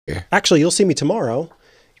Actually, you'll see me tomorrow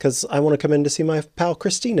because I want to come in to see my pal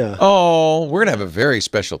Christina. Oh, we're gonna have a very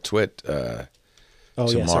special twit Oh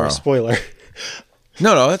tomorrow. yeah, sorry, spoiler.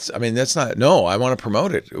 No, that's not. No, I want to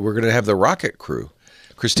promote it. We're gonna have the Rocket Crew.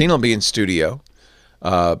 Christina will be in studio.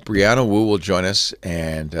 Brianna Wu will join us,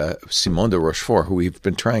 and Simone de Rochefort, who we've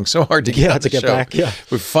been trying so hard to get on the show. Back. Yeah,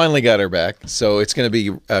 we've finally got her back. So it's going to be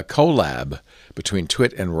a collab between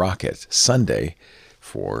TWiT and Rocket Sunday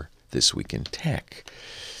for This Week in Tech.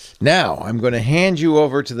 Now I'm going to hand you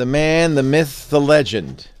over to the man, the myth, the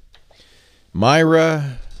legend,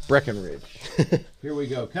 Myra Breckenridge. Here we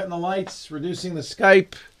go. Cutting the lights, reducing the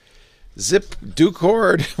Skype. Zip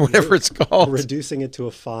Ducord, whatever it's called. Reducing it to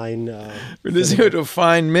a fine... reducing it to a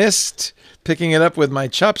fine mist. Picking it up with my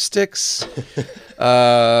chopsticks.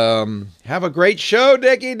 Have a great show,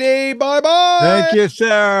 Dickie D. Bye-bye. Thank you,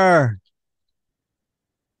 sir.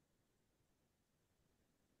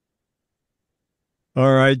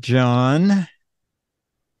 All right, John.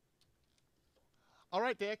 All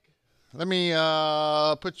right, Dick. Let me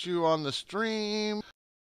put you on the stream.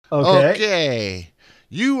 Okay.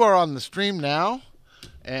 You are on the stream now.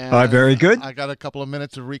 And very good. I got a couple of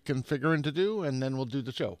minutes of reconfiguring to do, and then we'll do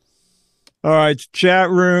the show. All right, chat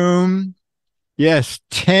room. Yes,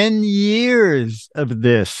 10 years of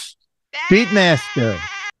this. Beatmaster.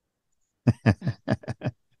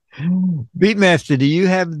 Beatmaster, do you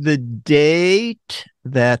have the date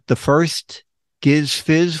that the first Giz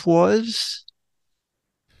Fiz was?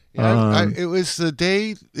 Yeah, it was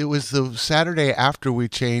the Saturday after we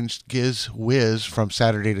changed Giz Wiz from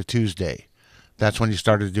Saturday to Tuesday. That's when you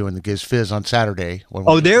started doing the Giz Fiz on Saturday.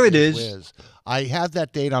 There it is. Wiz. I had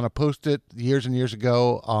that date on a Post-it years and years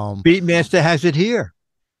ago. Beatmaster has it here.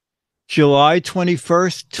 July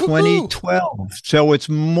 21st, 2012. So it's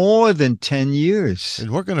more than 10 years.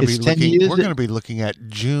 And we're going to be looking at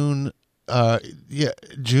June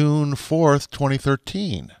 4th,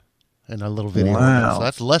 2013. In a little video. Wow. So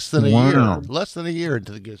that's less than a year. Less than a year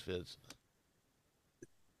into the Giz Fiz.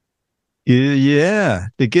 Yeah.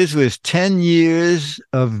 The Giz was 10 years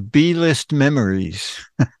of B-list memories.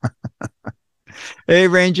 Hey,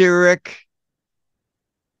 Ranger Rick.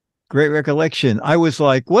 Great recollection. I was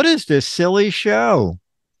like, what is this silly show?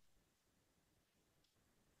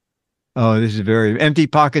 Oh, this is very empty.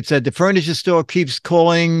 Pocket said the furniture store keeps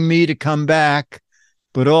calling me to come back.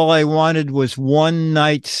 But all I wanted was one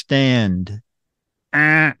night stand.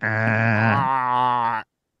 Good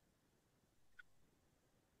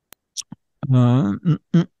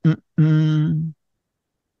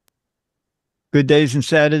days and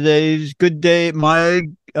Saturdays. Good days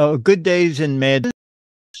and mad.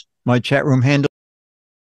 My chat room handle.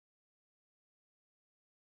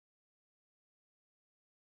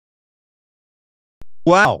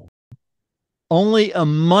 Wow. Only a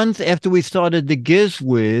month after we started the Giz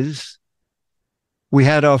Wiz, we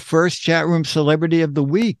had our first chat room celebrity of the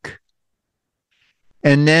week.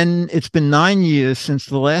 And then it's been 9 years since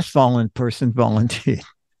the last person volunteered.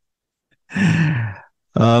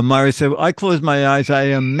 Myra said, I close my eyes. I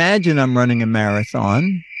imagine I'm running a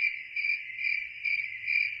marathon.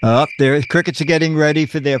 Up there, crickets are getting ready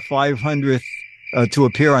for their 500th, to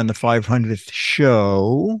appear on the 500th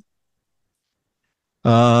show.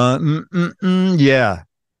 Yeah.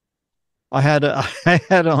 I had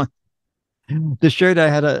on the shirt I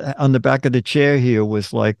had on the back of the chair here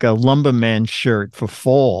was like a lumberman shirt for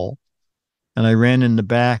fall. And I ran in the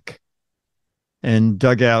back and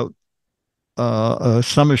dug out a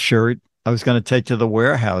summer shirt I was going to take to the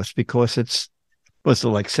warehouse because it's supposed to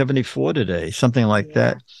like 74 today, something like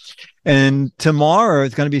that. And tomorrow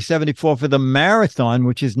it's going to be 74 for the marathon,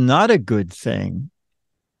 which is not a good thing.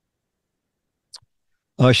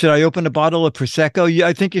 Should I open a bottle of Prosecco? Yeah,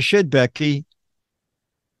 I think you should, Becky.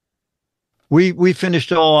 We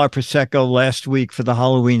finished all our Prosecco last week for the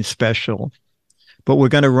Halloween special, but we're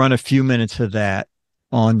going to run a few minutes of that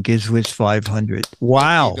on GizFiz 500.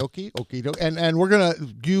 Wow. Okay. And we're going to,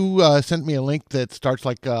 you sent me a link that starts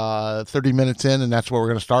like 30 minutes in, and that's where we're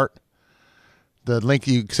going to start. The link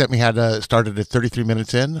you sent me had started at 33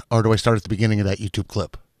 minutes in, or do I start at the beginning of that YouTube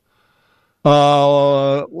clip?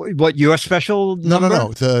 What, your special number?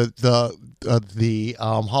 No. The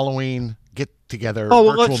Halloween get together.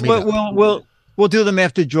 We'll do them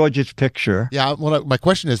after George's picture. Yeah. Well, my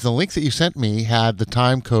question is, the link that you sent me had the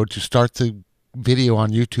time code to start the video on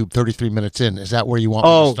YouTube 33 minutes in. Is that where you want me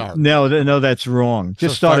to start? No, that's wrong.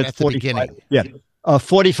 Just start at 45. The beginning. Yeah.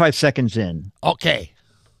 45 seconds in. Okay.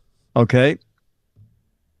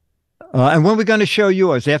 And when are we going to show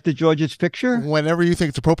yours? After George's picture? Whenever you think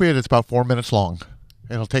it's appropriate. It's about 4 minutes long.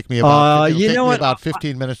 It'll take me about, about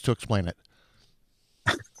 15 minutes to explain it.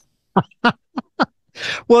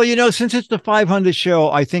 Well, since it's the 500 show,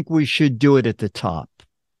 I think we should do it at the top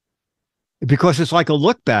because it's like a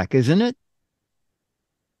look back, isn't it?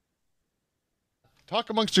 Talk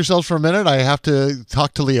amongst yourselves for a minute. I have to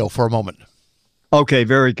talk to Leo for a moment. Okay,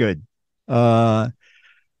 very good. I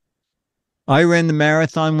ran the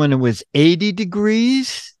marathon when it was 80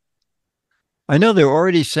 degrees. I know they're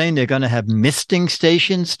already saying they're going to have misting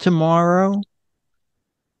stations tomorrow.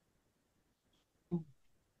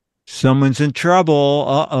 Someone's in trouble.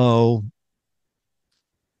 Uh-oh.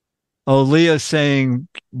 Oh, Leah's saying,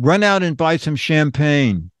 run out and buy some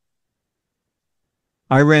champagne.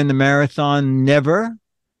 I ran the marathon, never.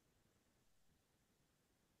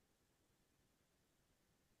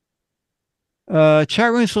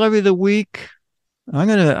 Chat room celebrity of the week. I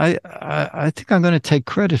think I'm gonna take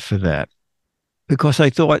credit for that because I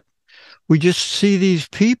thought we just see these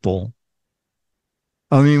people.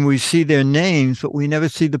 I mean, we see their names, but we never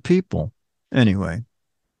see the people. Anyway,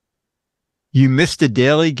 you missed the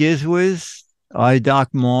daily GizWiz?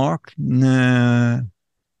 Doc Mark? Nah.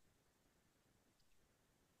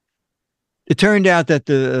 It turned out that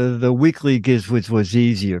the weekly GizWiz was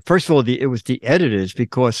easier. First of all, it was the editors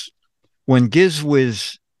because when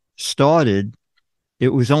GizWiz started, it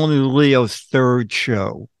was only Leo's third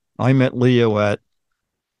show. I met Leo at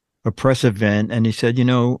a press event, and he said,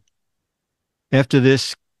 after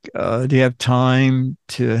this, do you have time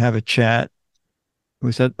to have a chat? It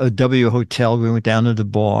was at a W hotel. We went down to the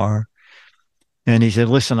bar, and he said,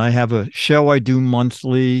 listen, I have a show I do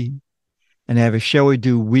monthly, and I have a show I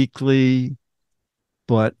do weekly,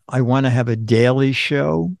 but I want to have a daily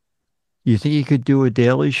show. You think you could do a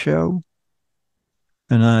daily show?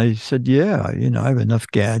 And I said, yeah, I have enough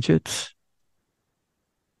gadgets.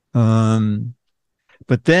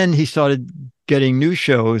 But then he started getting new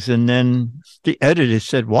shows, and then the editor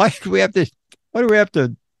said, why do we have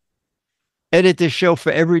to edit this show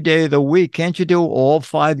for every day of the week? Can't you do all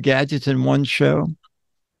 5 gadgets in one show?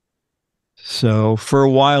 So for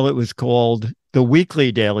a while it was called the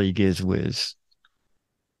Weekly Daily GizWiz.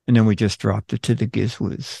 And then we just dropped it to the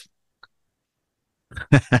GizWiz.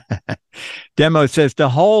 Demo says the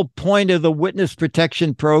whole point of the witness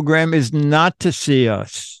protection program is not to see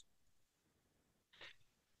us.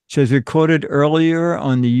 Says recorded earlier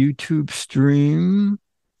on the YouTube stream.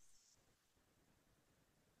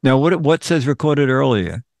 Now, what says recorded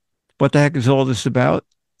earlier? What the heck is all this about?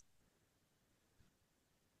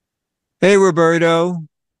 Hey, Roberto.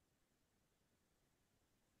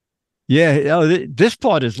 Yeah, this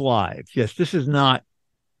part is live. Yes, this is not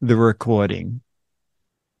the recording.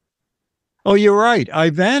 Oh, you're right. I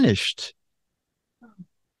vanished.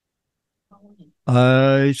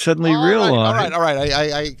 I suddenly realized. All right.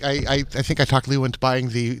 I think I talked Leo into buying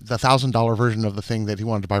the $1,000 version of the thing that he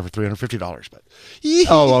wanted to buy for $350. But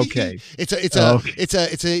oh, okay. It's a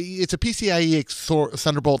PCIe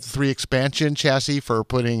Thunderbolt 3 expansion chassis for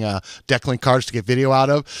putting DeckLink cards to get video out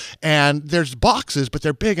of. And there's boxes, but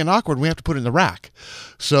they're big and awkward. And we have to put it in the rack.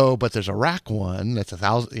 But there's a rack one that's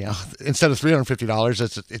 $1,000. Instead of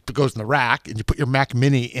 $350, it goes in the rack, and you put your Mac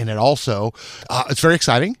Mini in it also. It's very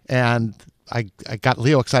exciting, and I got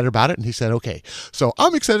Leo excited about it, and he said, okay. So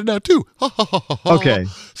I'm excited now, too. Okay.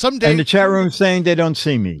 Someday. And the chat room saying they don't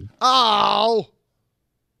see me. Oh.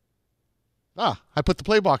 I put the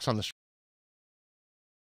play box on the screen.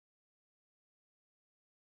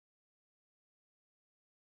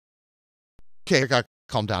 Okay, I got to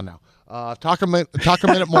calm down now. Talk a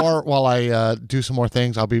minute more while I do some more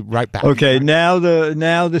things. I'll be right back. Okay, now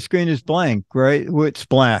the screen is blank, right? It's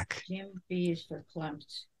black. Jim B is for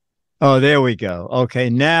clumps. Oh, there we go. Okay,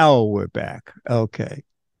 now we're back. Okay.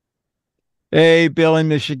 Hey, Bill in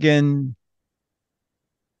Michigan.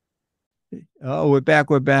 Oh, we're back.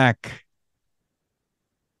 We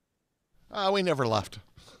never left.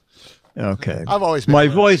 Okay. I've always been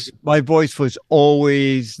my voice was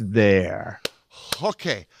always there.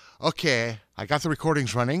 Okay. I got the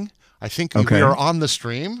recordings running. I think Okay. we are on the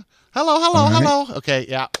stream. Hello. Okay,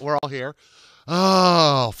 yeah, we're all here.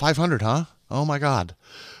 Oh, 500, huh? Oh my God.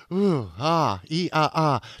 Ooh,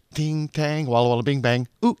 ting tang, walla walla bing bang.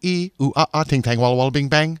 Ooh, ting tang, walla walla bing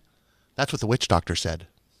bang. That's what the witch doctor said.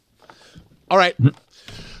 All right.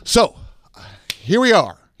 So, here we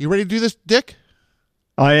are. You ready to do this, Dick?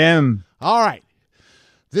 I am. All right.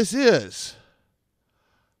 This is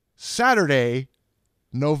Saturday,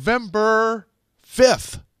 November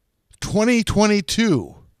 5th,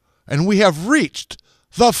 2022. And we have reached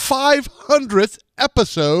the 500th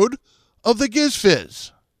episode of the Giz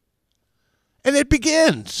Fiz. And it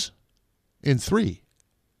begins in 3,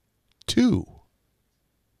 2,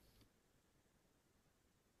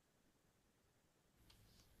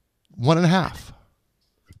 1.5,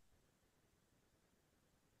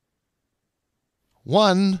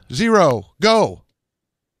 1, 0, go.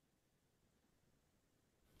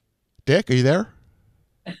 Dick, are you there?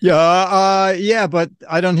 Yeah, but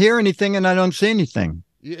I don't hear anything and I don't see anything.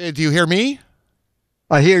 Do you hear me?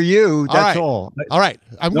 I hear you. That's right. all. All right.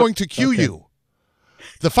 I'm going to cue you.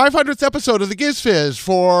 The 500th episode of the Giz Fiz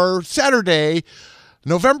for Saturday,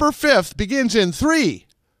 November 5th begins in 3,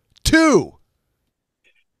 2.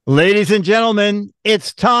 Ladies and gentlemen,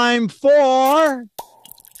 it's time for...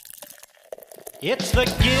 It's the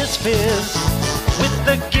Giz Fiz with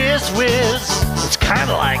the Giz Whiz. It's kind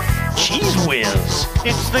of like Cheese Whiz.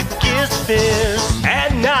 It's the Giz Fiz.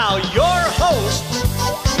 And now your host,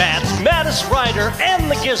 mathematics writer and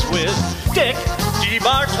the Giz Whiz, Dick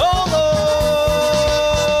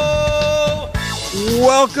DeBartolo.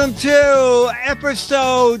 Welcome to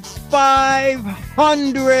episode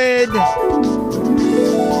 500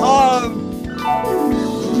 of...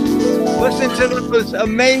 Listen to those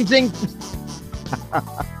amazing...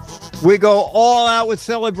 We go all out with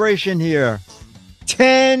celebration here.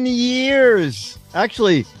 10 years.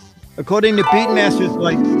 Actually, according to Beatmasters,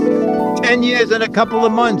 like 10 years and a couple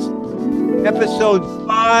of months. Episode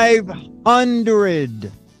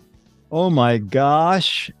 500. Oh my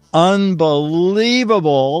gosh.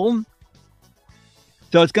 Unbelievable.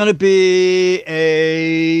 So it's going to be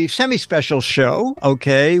a semi-special show.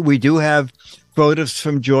 Okay. We do have photos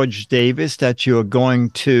from George Davis that you're going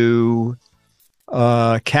to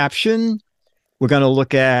caption. We're going to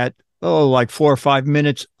look at like 4 or 5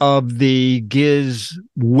 minutes of the Giz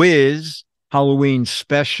Whiz Halloween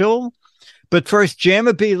special. But first,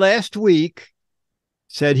 Jammer B last week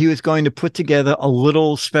said he was going to put together a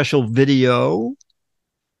little special video,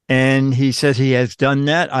 and he says he has done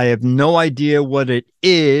that. I have no idea what it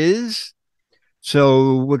is.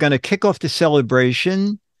 So we're going to kick off the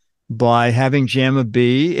celebration by having Jammer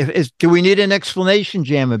B. Do we need an explanation,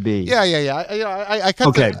 Jammer B? Yeah. I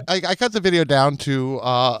cut I cut the video down to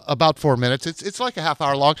about 4 minutes. It's like a half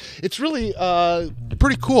hour long. It's really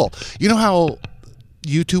pretty cool. You know how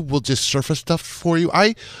YouTube will just surface stuff for you?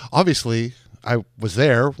 I was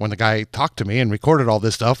there when the guy talked to me and recorded all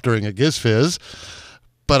this stuff during a Giz Fiz,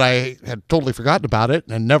 but I had totally forgotten about it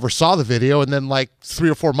and never saw the video. And then like 3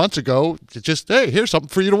 or 4 months ago, it just, hey, here's something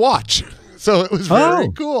for you to watch. So it was very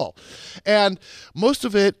cool. And most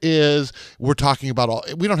of it is we're talking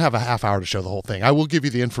about we don't have a half hour to show the whole thing. I will give you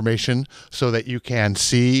the information so that you can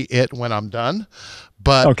see it when I'm done.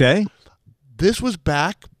 But this was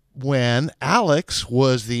back when Alex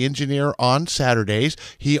was the engineer on Saturdays.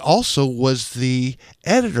 He also was the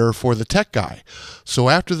editor for the Tech Guy. So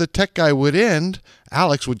after the Tech Guy would end,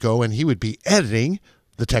 Alex would go and he would be editing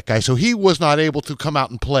the Tech Guy. So he was not able to come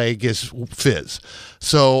out and play Giz Fiz.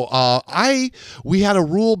 So we had a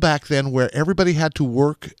rule back then where everybody had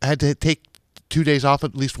to take 2 days off.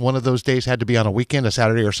 At least one of those days had to be on a weekend, a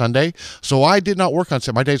Saturday or Sunday. So I did not work on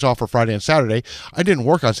my days off for Friday and Saturday. I didn't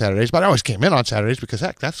work on Saturdays, but I always came in on Saturdays because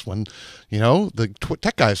heck, that's when, the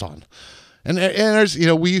Tech Guy's on. And there's,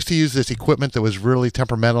 we used to use this equipment that was really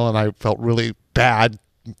temperamental, and I felt really bad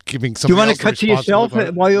giving somebody. Do you want to cut to yourself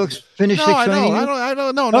while you finish explaining? No.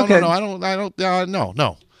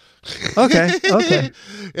 Okay.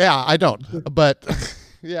 Yeah, I don't. But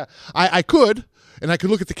yeah, I could, and I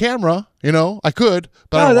could look at the camera. I could.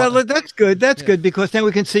 But that's good. That's good because then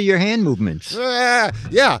we can see your hand movements. There.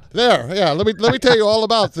 Yeah. Let me tell you all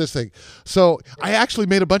about this thing. So I actually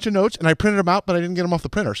made a bunch of notes and I printed them out, but I didn't get them off the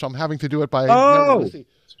printer, so I'm having to do it by.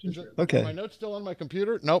 Okay. Are my notes still on my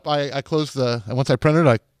computer? Nope. I closed once I printed,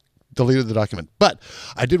 I deleted the document. But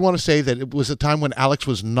I did want to say that it was a time when Alex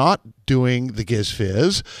was not doing the Giz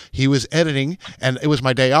Fiz. He was editing, and it was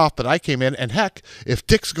my day off, but I came in, and heck, if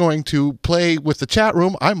Dick's going to play with the chat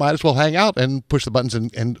room, I might as well hang out and push the buttons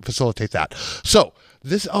and facilitate that. So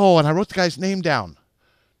and I wrote the guy's name down.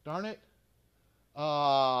 Darn it.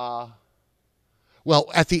 Well,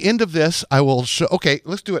 at the end of this, I will show. Okay,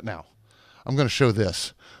 let's do it now. I'm going to show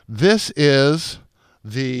this. This is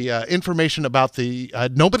the information about the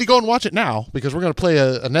nobody go and watch it now because we're going to play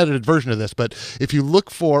an edited version of this. But if you look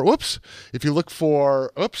for oops,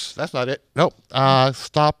 that's not it. Nope.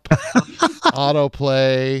 Stop.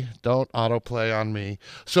 Autoplay. Don't autoplay on me.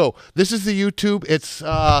 So this is the YouTube. It's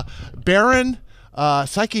Baron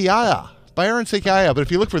Psychiata. by Aaron Sekiah. But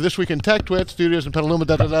if you look for This Week in Tech, TWiT, Studios, and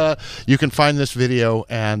Petaluma, you can find this video,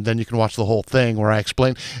 and then you can watch the whole thing where I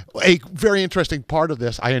explain a very interesting part of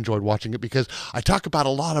this. I enjoyed watching it because I talk about a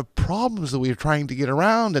lot of problems that we are trying to get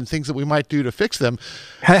around and things that we might do to fix them.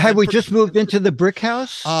 Have we just moved into the brick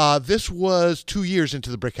house? This was 2 years into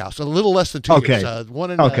the brick house, a little less than 2 years. 1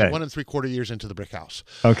 and 3/4 years into the brick house.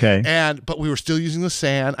 Okay. But we were still using the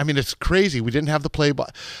sand. I mean, it's crazy. We didn't have the play.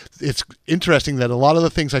 It's interesting that a lot of the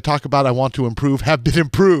things I talk about I want to improve have been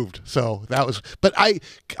improved. So that was, but I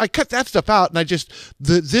cut that stuff out, and I just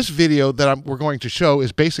this video that we're going to show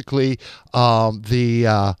is basically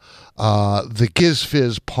the Giz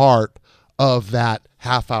Fiz part of that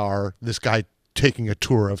half hour. This guy taking a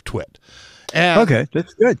tour of TWiT. And okay,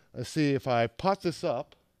 that's good. Let's see if I pot this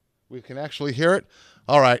up, we can actually hear it.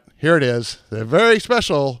 All right, here it is. They're very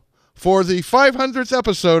special for the 500th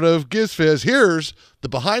episode of Giz Fiz. Here's the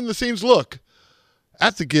behind-the-scenes look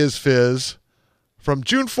at the Giz Fiz from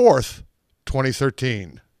June 4th,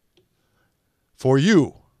 2013. For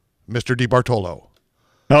you, Mr. DeBartolo.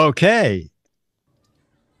 Okay.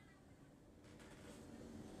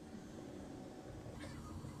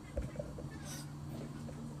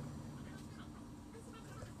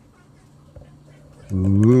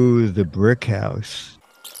 Ooh, the brick house.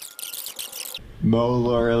 Mo,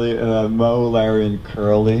 Larry, and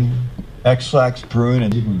Curly. X-Lax, Prune,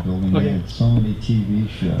 and even building so many TV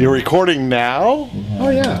shows. You're recording now? Oh,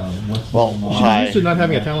 yeah. Well, hi. Used to not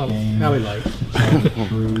having a talent alley light.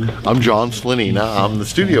 I'm John Slinina. I'm the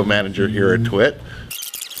studio manager here at TWiT.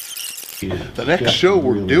 The next show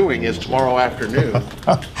we're doing is tomorrow afternoon.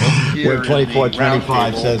 Where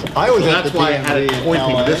 2425 says, I was at that's the why I had it DMV in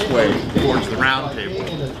pointing LA. this way towards the round table.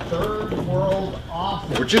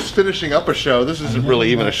 We're just finishing up a show. This isn't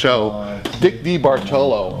really even a show. Dick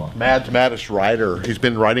DeBartolo, Mad's maddest writer. He's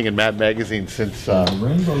been writing in Mad Magazine since the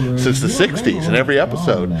 60s, and every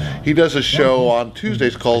episode. He does a show on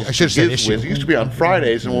Tuesdays called Giz Fiz. It used to be on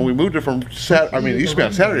Fridays, and when we moved it from it used to be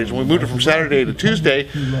on Saturdays. When we moved it from Saturday to Tuesday,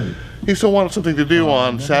 he still wanted something to do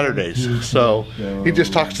on Saturdays. So he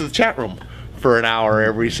just talks to the chat room for an hour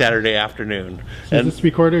every Saturday afternoon. So is this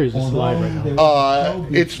recorded or is this live right now?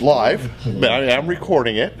 It's live, but I am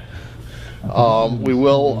recording it. We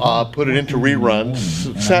will put it into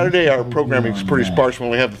reruns. Saturday our programming is pretty sparse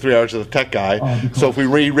when we have the 3 hours of the tech guy. So if we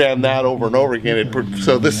reran that over and over again,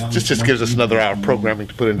 so this just gives us another hour of programming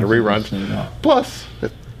to put into reruns. Plus,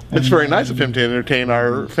 it's very nice of him to entertain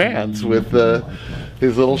our fans with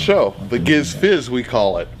his little show, the Giz Fiz we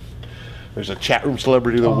call it. There's a chat room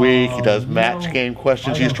celebrity of the week. He does match game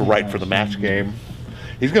questions. He used to write for the match game.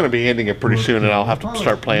 He's going to be ending it pretty soon, and I'll have to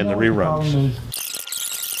start playing the reruns.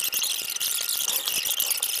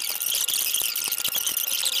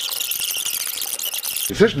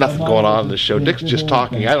 There's nothing going on in this show. Dick's just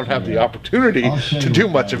talking. I don't have the opportunity to do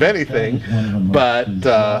much of anything, but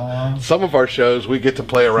some of our shows we get to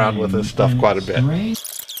play around with this stuff quite a bit.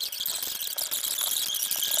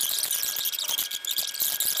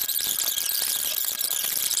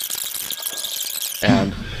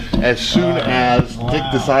 And as soon as Dick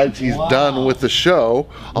decides he's done with the show,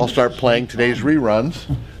 I'll start playing today's reruns,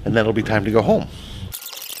 and then it'll be time to go home.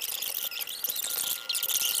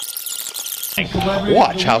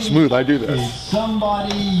 Watch how smooth I do this.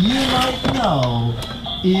 Somebody you might know,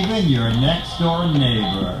 even your next door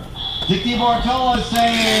neighbor. Dick DeBartolo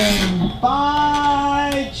saying,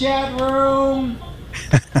 bye, chat room.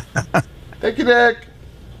 Thank you, Dick.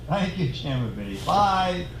 Thank you, Jimmy.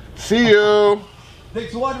 Bye. See you.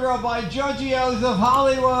 Dick's Wardrobe by Giorgio's of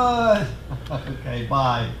Hollywood. Okay,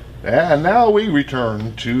 bye. And now we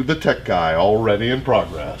return to the tech guy, already in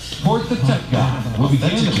progress. Towards the tech guy. Will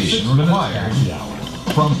begin the 6-minute hour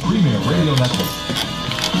from Premier Radio Network.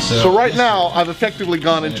 So right now, I've effectively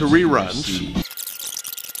gone into reruns.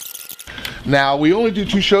 Now, we only do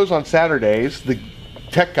 2 shows on Saturdays, the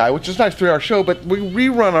tech guy, which is a nice 3-hour show, but we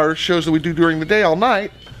rerun our shows that we do during the day all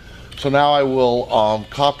night. So now I will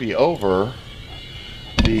copy over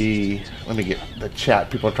let me get the chat.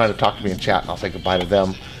 People are trying to talk to me in chat, and I'll say goodbye to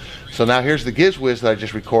them. So now here's the Giz Wiz that I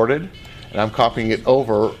just recorded, and I'm copying it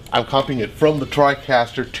over. I'm copying it from the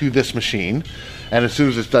TriCaster to this machine, and as soon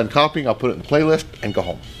as it's done copying, I'll put it in the playlist and go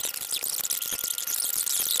home.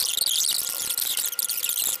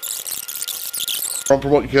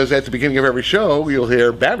 Because at the beginning of every show, you'll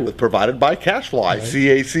hear bandwidth provided by Cachefly,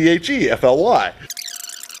 C-A-C-H-E-F-L-Y.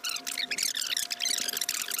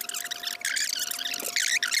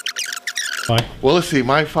 Well, let's see,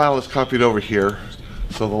 my file is copied over here.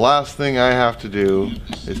 So the last thing I have to do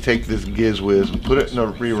is take this Giz Wiz and put it in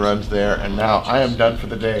the reruns there, and now I am done for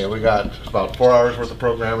the day. We got about 4 hours worth of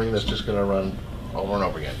programming that's just going to run over and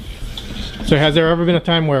over again. So has there ever been a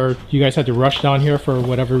time where you guys had to rush down here for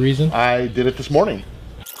whatever reason? I did it this morning.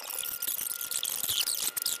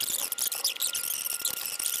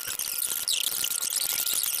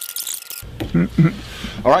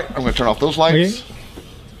 All right, I'm going to turn off those lights.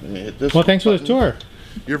 Hit this Well, thanks for the button. tour.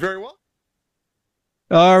 You're very welcome.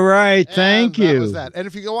 All right, thank And that you. was that. And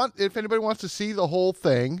if anybody wants to see the whole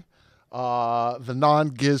thing, the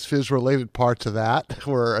non-Giz Fiz related parts of that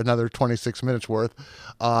were another 26 minutes worth.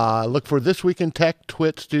 Look for This Week in Tech,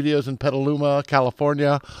 TWiT Studios in Petaluma,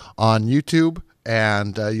 California on YouTube,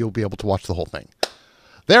 and you'll be able to watch the whole thing.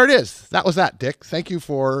 There it is. That was that, Dick. Thank you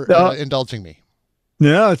for indulging me.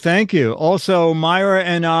 No, thank you. Also, Myra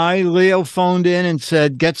and Leo phoned in and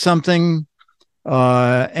said, get something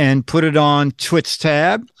and put it on TWiT's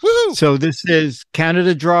tab. Woo! So this is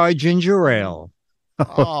Canada Dry Ginger Ale.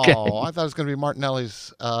 Okay. Oh, I thought it was going to be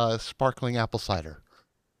Martinelli's sparkling apple cider.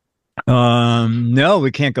 No, we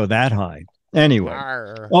can't go that high. Anyway.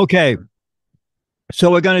 Arr. Okay. So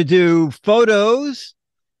we're going to do photos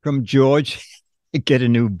from George. Get a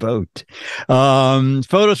new boat.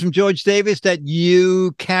 Photos from George Davis that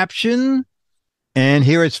you caption. And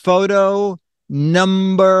here is photo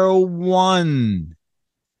number 1.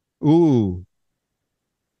 Ooh.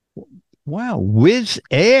 Wow. Wizz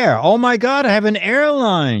Air. Oh my God. I have an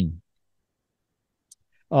airline.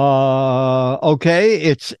 Okay.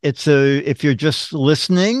 It's if you're just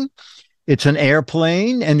listening, it's an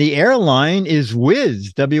airplane and the airline is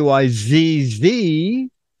Wizz, W-I-Z-Z.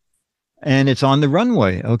 And it's on the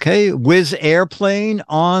runway. Okay. Wizz airplane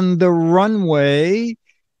on the runway.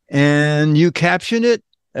 And you caption it,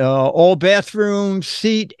 all bathroom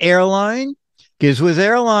seat airline. GizFiz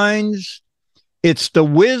Airlines. It's the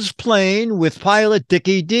Wizz plane with pilot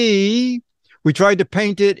Dickie D. We tried to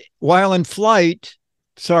paint it while in flight.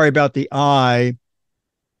 Sorry about the eye.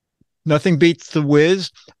 Nothing beats the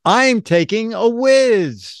Wizz. I'm taking a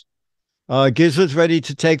Wizz. GizFiz ready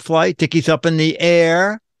to take flight. Dickie's up in the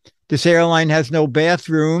air. This airline has no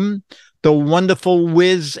bathroom. The wonderful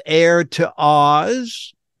Wizz Air to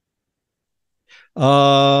Oz.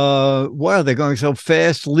 Wow, they're going so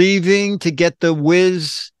fast. Leaving to get the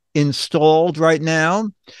Wizz installed right now.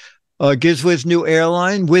 GizFiz new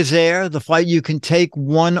airline, Wizz Air, the flight you can take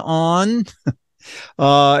one on.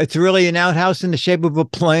 It's really an outhouse in the shape of a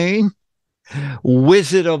plane.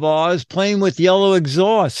 Wizard of Oz, plane with yellow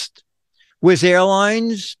exhaust. Wizz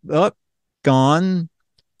Airlines, gone.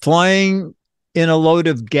 Flying in a load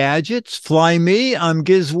of gadgets. Fly me, I'm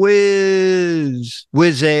GizWiz.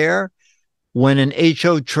 Wizz Air, when an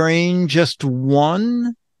HO train just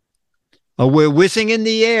won. We're whizzing in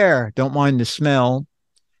the air. Don't mind the smell.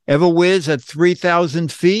 Ever whiz at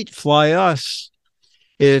 3,000 feet? Fly us.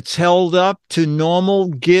 It's held up to normal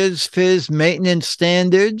GizFiz maintenance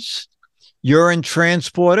standards. Urine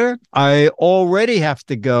transporter. I already have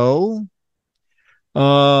to go.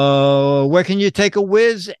 Where can you take a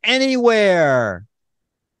whiz? Anywhere.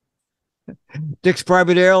 Dick's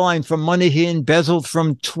private airline for money he embezzled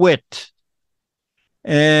from TWiT.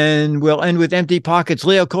 And we'll end with empty pockets.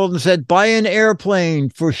 Leo called and said, buy an airplane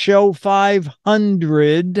for show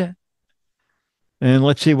 500. And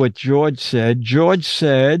let's see what George said. George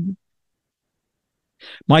said,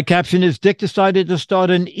 my caption is Dick decided to start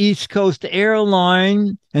an East Coast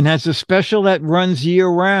airline and has a special that runs year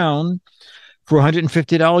round. For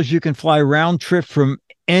 $150, you can fly round trip from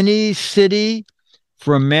any city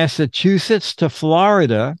from Massachusetts to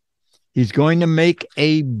Florida. He's going to make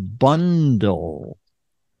a bundle.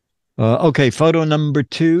 Okay, photo number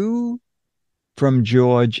 2 from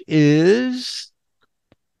George is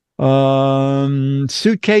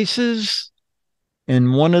suitcases,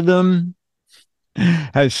 and one of them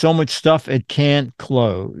has so much stuff it can't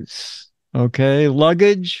close. Okay,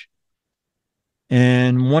 luggage,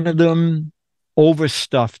 and one of them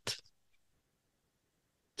overstuffed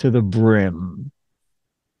to the brim.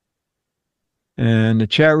 And the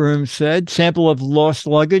chat room said, sample of lost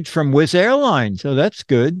luggage from Wizz Airlines. So that's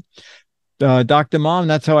good. Dr. Mom,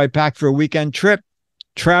 that's how I packed for a weekend trip.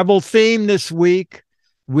 Travel theme this week.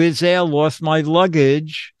 Wizz Air lost my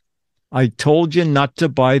luggage. I told you not to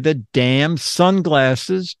buy the damn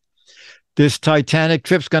sunglasses. This Titanic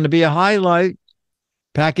trip's going to be a highlight.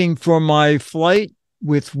 Packing for my flight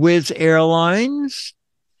with Wizz Airlines.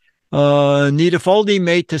 Need a folding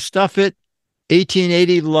mate to stuff it.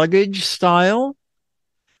 1880 luggage style.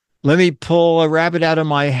 Let me pull a rabbit out of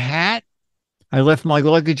my hat. I left my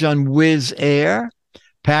luggage on Wizz Air.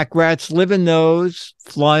 Pack rats live in those.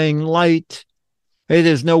 Flying light. Hey,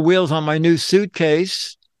 there's no wheels on my new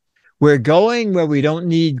suitcase. We're going where we don't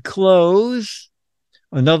need clothes.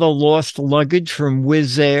 Another lost luggage from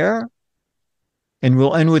Wizz Air. And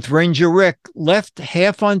we'll end with Ranger Rick, left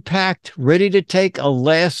half unpacked, ready to take a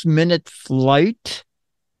last-minute flight.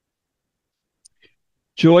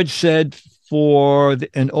 George said, for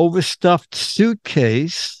an overstuffed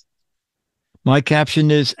suitcase, my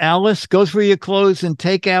caption is, Alice, go through your clothes and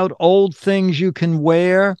take out old things you can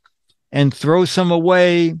wear and throw some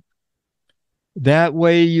away. That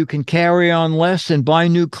way you can carry on less and buy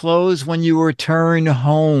new clothes when you return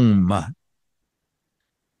home.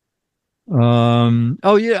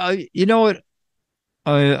 Oh, yeah. You know what?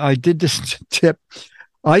 I did this tip.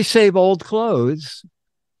 I save old clothes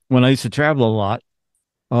when I used to travel a lot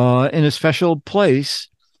in a special place,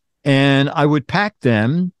 and I would pack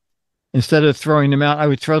them. Instead of throwing them out, I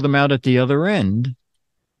would throw them out at the other end.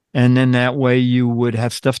 And then that way you would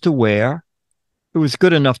have stuff to wear. It was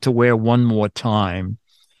good enough to wear one more time.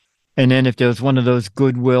 And then if there was one of those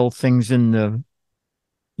Goodwill things in the,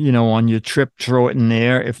 on your trip, throw it in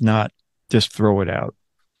there. If not, just throw it out.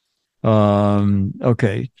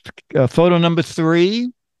 Okay. Photo number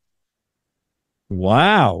 3.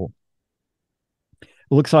 Wow.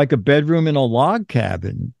 Looks like a bedroom in a log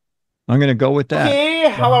cabin. I'm going to go with that.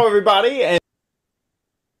 Okay, hello everybody. And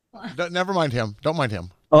Never mind him. Don't mind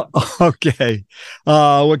him. Okay.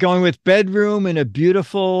 We're going with bedroom in a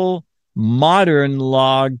beautiful modern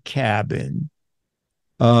log cabin.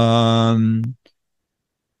 Whoa,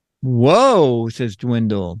 says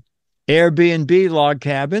Dwindle. Airbnb log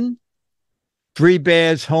cabin. 3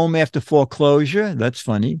 bears home after foreclosure. That's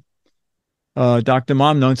funny. Dr.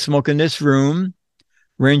 Mom, don't smoke in this room.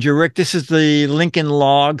 Ranger Rick, this is the Lincoln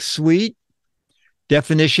Log Suite.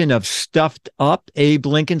 Definition of stuffed up. Abe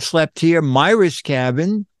Lincoln slept here. Myra's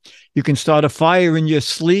cabin. You can start a fire in your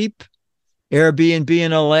sleep. Airbnb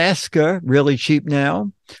in Alaska. Really cheap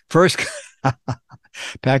now. First,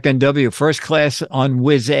 Pack NW, first class on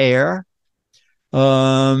Wizz Air.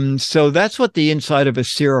 So that's what the inside of a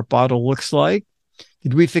syrup bottle looks like.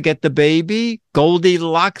 Did we forget the baby?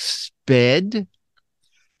 Goldilocks bed.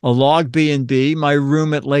 A log B&B, my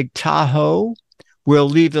room at Lake Tahoe. We'll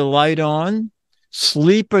leave the light on.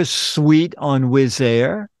 Sleeper suite on Wizz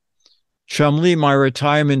Air. Chumley, my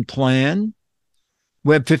retirement plan.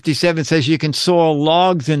 Web 57 says you can saw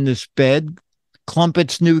logs in this bed.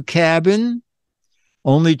 Clumpet's new cabin.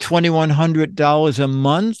 Only $2,100 a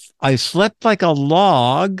month. I slept like a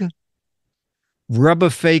log. Rubber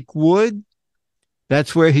fake wood.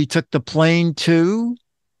 That's where he took the plane to.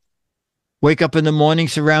 Wake up in the morning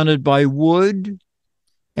surrounded by wood.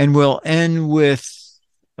 And we'll end with,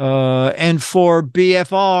 and for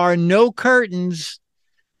BFR, no curtains,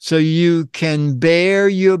 so you can bare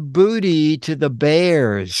your booty to the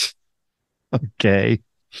bears. Okay.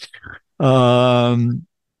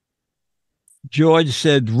 George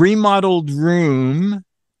said, remodeled room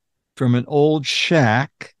from an old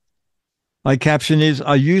shack. My caption is,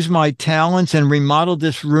 I use my talents and remodeled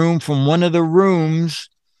this room from one of the rooms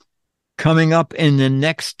coming up in the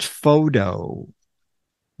next photo.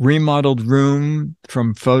 Remodeled room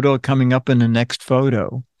from photo coming up in the next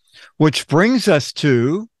photo, which brings us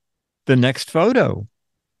to the next photo.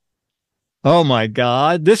 Oh my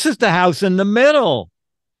God, this is the house in the middle.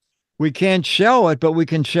 We can't show it, but we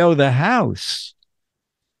can show the house.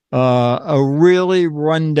 A really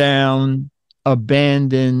rundown,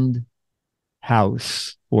 abandoned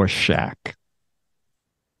house or shack.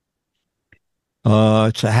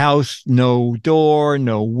 It's a house, no door,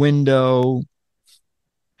 no window,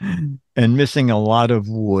 and missing a lot of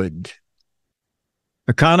wood.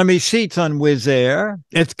 Economy seats on Wizz Air.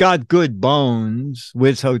 It's got good bones.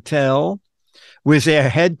 Wizz Hotel. Wizz Air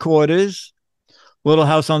headquarters. Little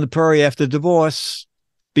house on the prairie after divorce.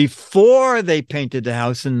 Before they painted the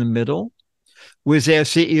house in the middle. Wizz Air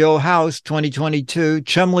CEO house 2022.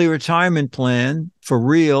 Chumley retirement plan for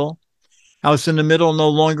real. House in the middle, no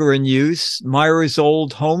longer in use. Myra's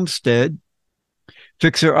old homestead.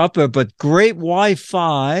 Fixer upper, but great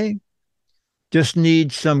Wi-Fi. Just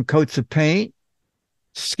needs some coats of paint.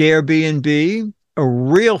 Scare B&B. A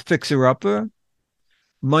real fixer upper.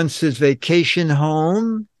 Months' vacation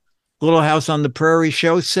home. Little house on the prairie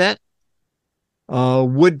show set.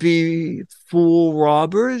 Would-be fool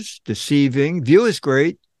robbers. Deceiving. View is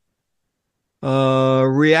great. The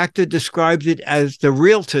realtor described it as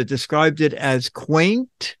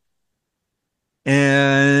quaint.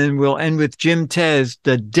 And we'll end with Jim Tez,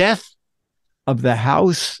 the death of the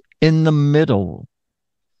house in the middle.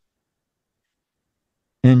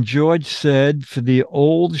 And George said, for the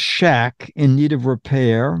old shack in need of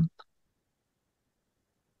repair,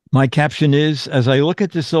 my caption is, as I look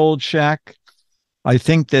at this old shack, I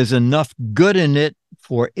think there's enough good in it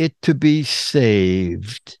for it to be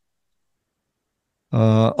saved.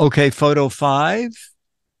 Okay, photo 5.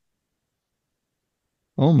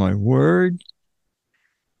 Oh my word.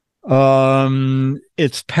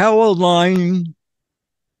 It's power line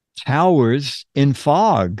towers in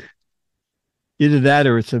fog. Either that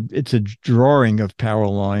or it's a drawing of power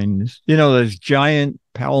lines. You know, those giant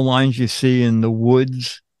power lines you see in the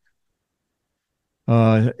woods.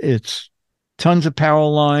 It's tons of power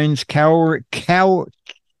lines, carrying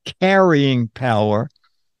power,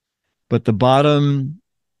 but the bottom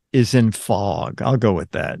is in fog. I'll go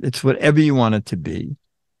with that. It's whatever you want it to be.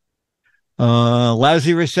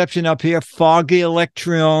 Lousy reception up here, foggy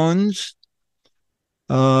electrons.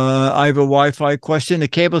 I have a Wi-Fi question. The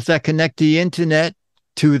cables that connect the internet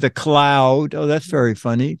to the cloud. Oh, that's very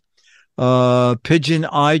funny. Pigeon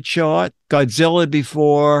eye chart. Godzilla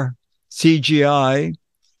before CGI.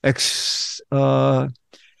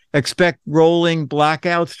 Expect rolling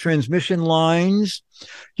blackouts, transmission lines.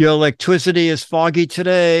 Your electricity is foggy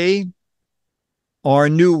today. Our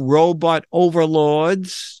new robot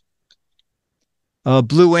overlords.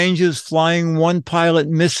 Blue Angels flying, one pilot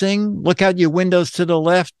missing. Look out your windows to the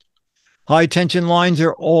left. High tension lines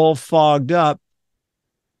are all fogged up.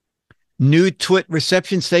 New TWiT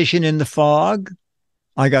reception station in the fog.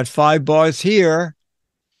 I got 5 bars here.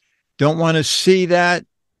 Don't want to see that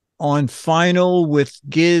on final with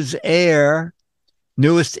Giz Air.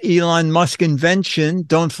 Newest Elon Musk invention.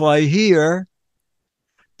 Don't fly here.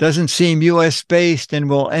 Doesn't seem US based, and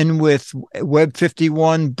we'll end with Web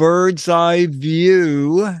 51 bird's eye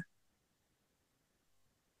view.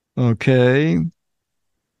 Okay.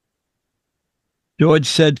 George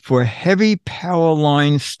said for heavy power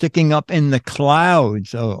lines sticking up in the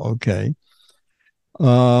clouds. Oh, okay.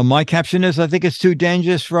 My caption is, I think it's too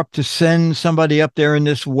dangerous for up to send somebody up there in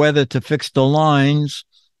this weather to fix the lines.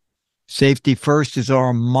 Safety first is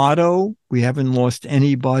our motto. We haven't lost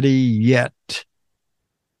anybody yet.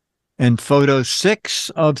 And photo 6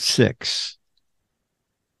 of 6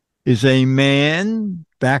 is a man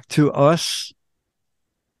back to us,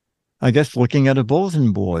 I guess, looking at a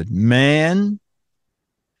bulletin board. Man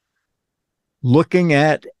looking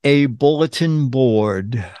at a bulletin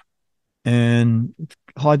board. And it's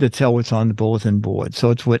hard to tell what's on the bulletin board. So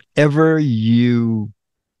it's whatever you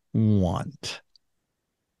want.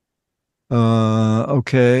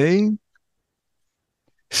 Okay.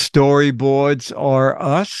 Storyboards are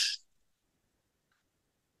us.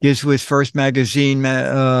 Giz Fiz first magazine,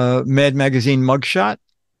 Mad Magazine mugshot.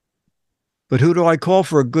 But who do I call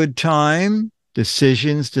for a good time?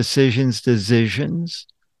 Decisions. I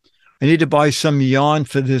need to buy some yarn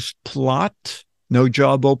for this plot. No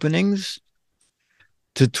job openings.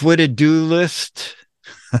 To Twitter do list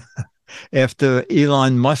after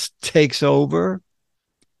Elon Musk takes over.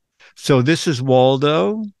 So this is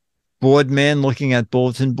Waldo, board man looking at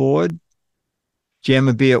bulletin board.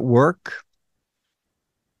 Jamma B at work.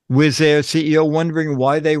 Wizz Air CEO wondering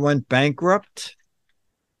why they went bankrupt.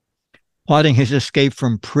 Plotting his escape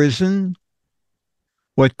from prison.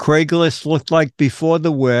 What Craigslist looked like before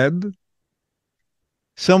the web.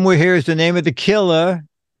 Somewhere here is the name of the killer.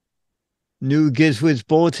 New Giz Fiz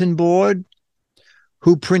bulletin board.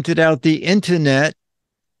 Who printed out the internet?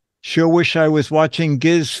 Sure wish I was watching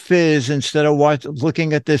Giz Fiz instead of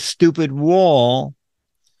looking at this stupid wall.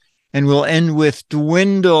 And we'll end with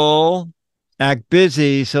dwindle. Act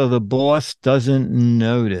busy so the boss doesn't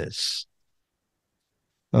notice.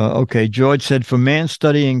 Okay, George said, for man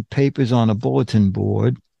studying papers on a bulletin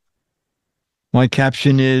board. My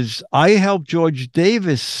caption is, I help George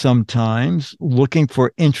Davis sometimes looking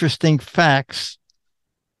for interesting facts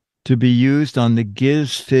to be used on the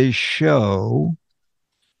Giz Fiz show.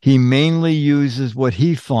 He mainly uses what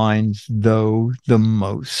he finds, though, the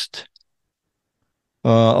most.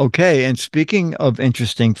 Okay, and speaking of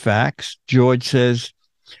interesting facts, George says,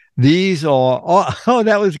 these are, oh,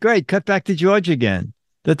 that was great. Cut back to George again.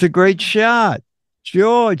 That's a great shot.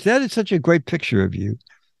 George, that is such a great picture of you.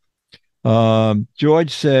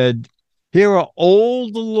 George said, here are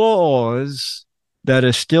old laws that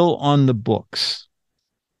are still on the books.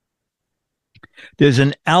 There's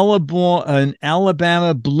an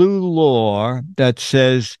Alabama blue law that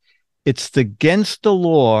says it's against the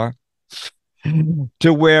law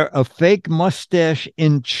to wear a fake mustache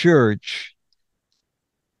in church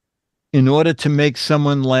in order to make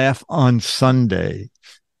someone laugh on Sunday.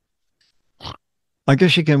 I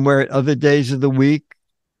guess you can wear it other days of the week.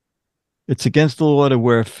 It's against the law to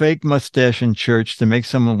wear a fake mustache in church to make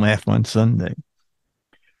someone laugh on Sunday.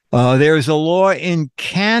 There is a law in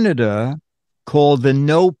Canada called the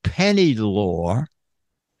no penny law.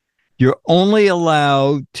 You're only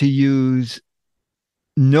allowed to use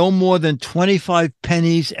no more than 25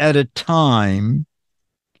 pennies at a time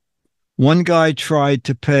One guy tried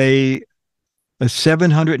to pay a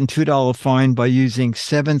 $702 fine by using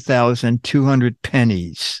 7,200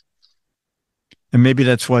 pennies. And maybe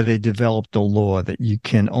that's why they developed a law that you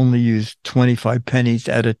can only use 25 pennies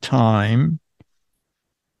at a time.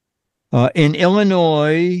 In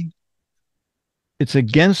Illinois, it's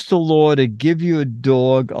against the law to give your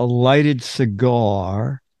dog a lighted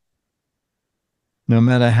cigar, no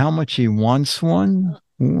matter how much he wants one.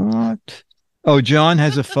 What? Oh, John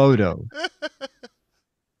has a photo.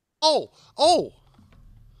 Oh.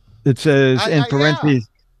 It says in parentheses,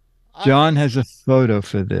 John has a photo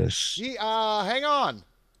for this. Hang on.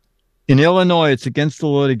 In Illinois, it's against the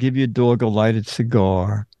law to give your dog a lighted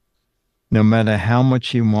cigar, no matter how much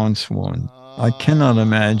he wants one. I cannot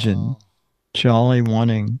imagine Charlie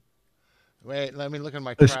wanting. Wait, let me look in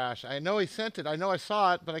my trash. I know he sent it. I know I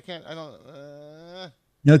saw it, but I don't.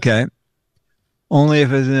 Okay. Only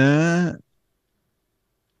if it's.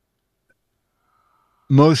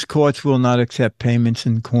 Most courts will not accept payments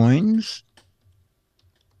in coins.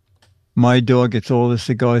 My dog gets all the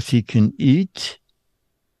cigars he can eat.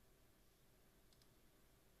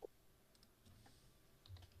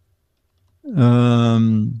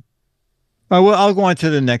 I'll go on to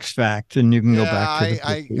the next fact, and you can go back to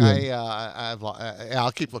the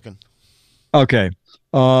I'll keep looking. Okay.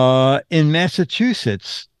 In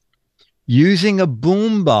Massachusetts, using a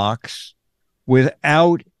boombox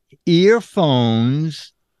without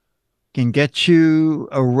earphones can get you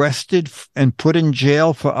arrested and put in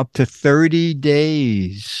jail for up to 30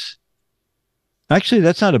 days. Actually,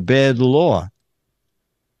 that's not a bad law.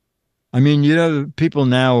 I mean, people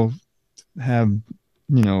now have,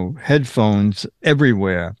 headphones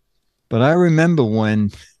everywhere. But I remember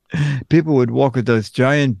when people would walk with those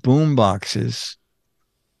giant boom boxes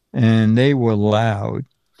and they were loud.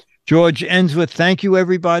 George ends with, thank you,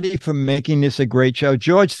 everybody, for making this a great show.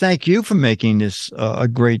 George, thank you for making this a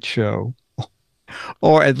great show,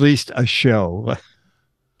 or at least a show.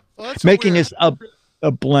 Well, making this a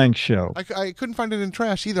blank show. I couldn't find it in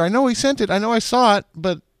trash either. I know he sent it. I know I saw it,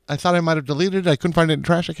 but I thought I might have deleted it. I couldn't find it in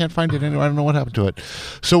trash. I can't find it anywhere. I don't know what happened to it.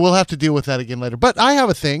 So we'll have to deal with that again later. But I have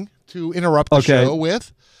a thing to interrupt the show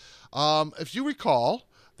with. If you recall,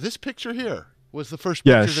 this picture here was the first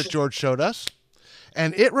picture that George showed us.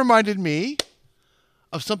 And it reminded me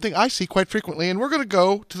of something I see quite frequently. And we're going to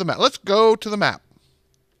go to the map. Let's go to the map.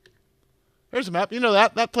 There's a map. You know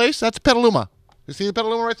that place? That's Petaluma. You see the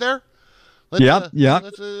Petaluma right there?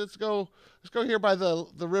 Let's go. Let's go here by the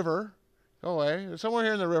river. Go away. Somewhere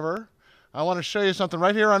here in the river. I want to show you something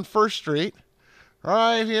right here on First Street.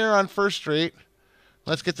 Right here on First Street.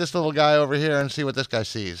 Let's get this little guy over here and see what this guy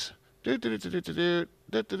sees.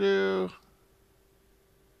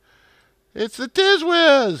 It's the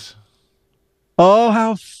TWiT. Oh,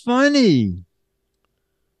 how funny.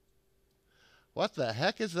 What the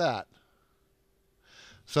heck is that?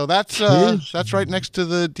 So that's right next to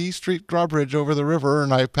the D Street drawbridge over the river,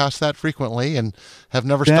 and I pass that frequently and have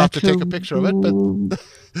never stopped to take a picture of it. But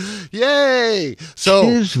yay! So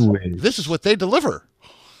this is what they deliver.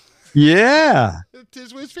 Yeah.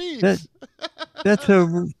 TWiT feeds.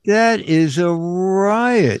 That is a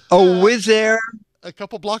riot. Oh, Wizz Air. A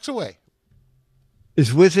couple blocks away.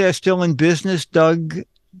 Is Wizz Air still in business, Doug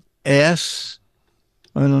S?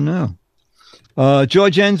 I don't know.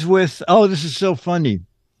 George ends with, this is so funny.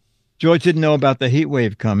 George didn't know about the heat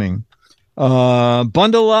wave coming.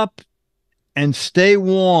 Bundle up and stay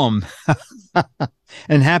warm.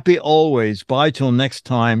 And happy always. Bye till next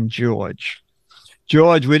time, George.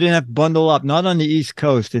 George, we didn't have to bundle up. Not on the East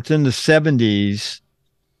Coast. It's in the 70s.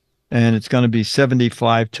 And it's going to be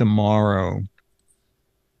 75 tomorrow.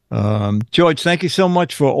 George, thank you so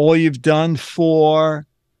much for all you've done for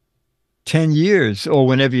 10 years or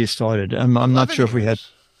whenever you started. I'm not sure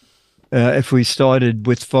if we started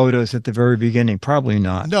with photos at the very beginning. Probably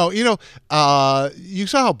not. No, you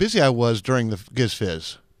saw how busy I was during the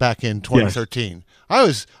GizFiz back in 2013.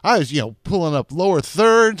 Yes. I was pulling up lower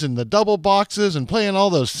thirds and the double boxes and playing all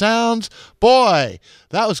those sounds. Boy,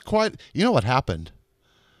 that was quite, what happened?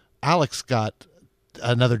 Alex got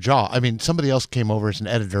another job. I mean, somebody else came over as an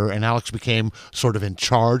editor, and Alex became sort of in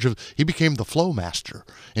charge of, he became the flow master,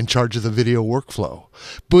 in charge of the video workflow,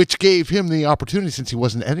 which gave him the opportunity, since he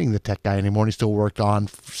wasn't editing the tech guy anymore, and he still worked on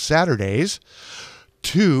Saturdays,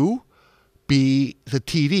 to be the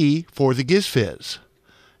TD for the GizFiz.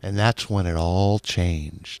 And that's when it all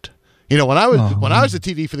changed. When I was the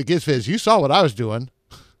TD for the GizFiz, you saw what I was doing.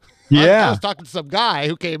 Yeah. I was talking to some guy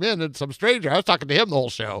who came in and some stranger. I was talking to him the whole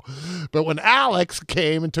show. But when Alex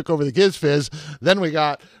came and took over the GizFiz, then we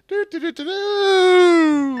got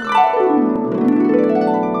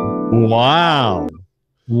Wow.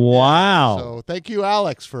 Wow. So thank you,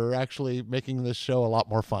 Alex, for actually making this show a lot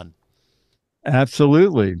more fun.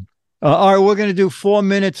 Absolutely. All right, we're going to do 4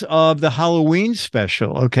 minutes of the Halloween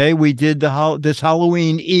special. Okay, we did this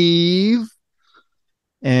Halloween Eve,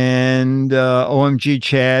 and OMG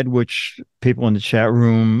Chad, which people in the chat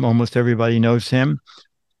room, almost everybody knows him.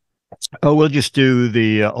 Oh, we'll just do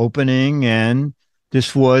the opening, and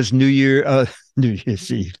this was New Year's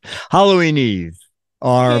Eve, Halloween Eve,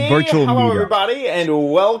 our virtual hello, meetup. everybody,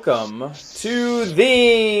 and welcome to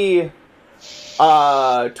the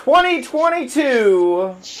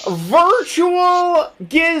 2022 virtual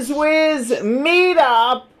GizFiz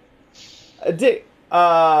meetup.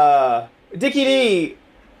 Dickie D.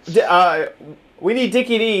 We need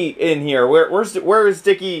Dickie D in here. Where is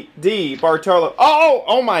Dickie DeBartolo?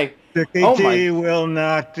 Oh my. Dickie D will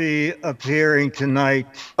not be appearing tonight.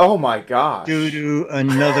 Oh my gosh. Due to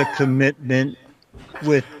another commitment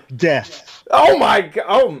with death. Oh my god.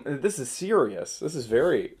 Oh, this is serious. This is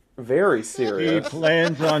very, very serious. He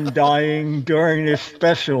plans on dying during this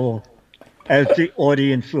special, as the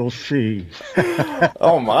audience will see.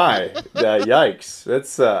 Oh my. Yikes.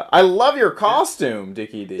 That's I love your costume,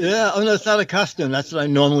 Dickie D. Yeah, oh no, it's not a costume. That's what I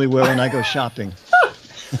normally wear when I go shopping.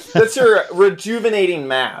 That's your rejuvenating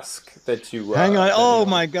mask that you hang on. Oh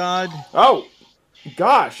my god. Oh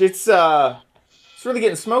gosh, it's really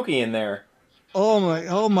getting smoky in there. Oh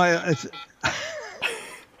my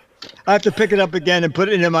I have to pick it up again and put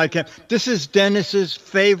it in my camp. This is Dennis's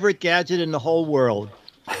favorite gadget in the whole world.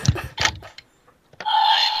 I'm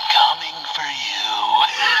coming for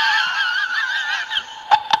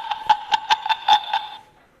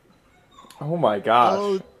you. Oh my gosh.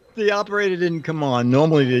 Oh, the operator didn't come on.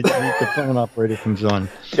 Normally the phone operator comes on.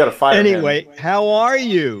 You gotta fire Anyway, him. how are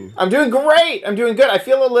you? I'm doing great. I'm doing good. I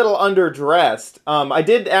feel a little underdressed. I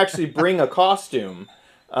did actually bring a costume.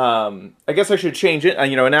 I guess I should change it.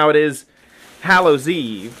 Now it is Hallows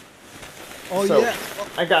Eve. Oh so yeah.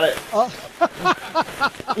 I got it.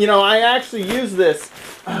 I actually used this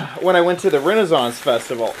when I went to the Renaissance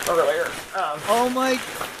Festival earlier. Oh my.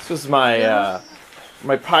 This was my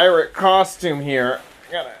my pirate costume here.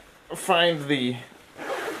 Gotta find the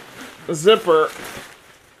zipper.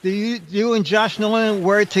 Do you and Josh Nolan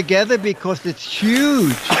wear it together because it's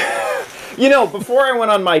huge? Before I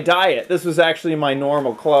went on my diet, this was actually my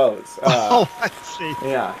normal clothes. I see.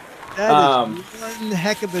 Yeah. That is one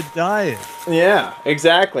heck of a diet. Yeah,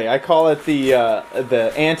 exactly. I call it the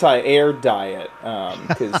anti-air diet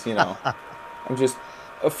because I'm just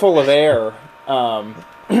full of air.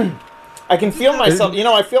 I can feel myself.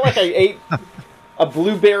 I feel like I ate a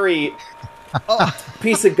blueberry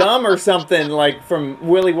piece of gum or something like from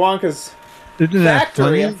Willy Wonka's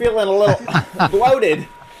factory. I'm feeling a little bloated.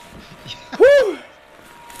 Woo!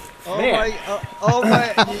 Man. Oh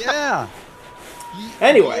my, yeah.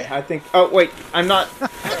 Anyway, I think. Oh wait, I'm not.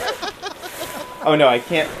 Oh no, I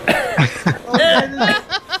can't. That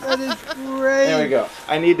is great. There we go.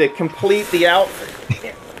 I need to complete the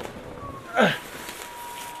outfit.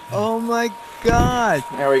 Oh my god.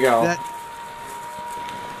 There we go.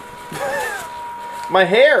 My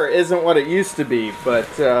hair isn't what it used to be, but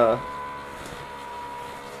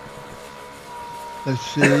let's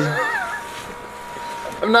see.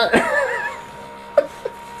 I'm not.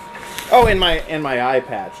 Oh, in my eye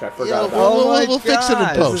patch, I forgot about. We'll fix it in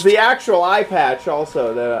post. This is the actual eye patch,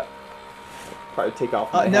 also that I'll probably take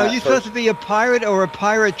off. My now hat you're first. supposed to be a pirate or a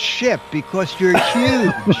pirate ship because you're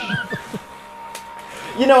huge.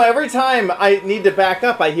 Every time I need to back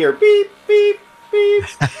up, I hear beep beep beep.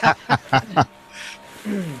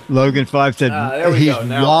 Logan 5 said there we he's go.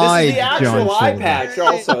 Now, wide. this is the actual John eye said. patch,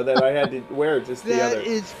 also that I had to wear just the other. That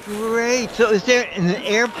is great. So is there an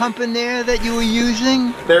air pump in there that you were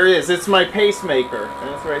using? There is. It's my pacemaker.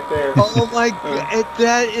 That's right there. Oh my god,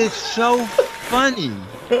 that is so funny.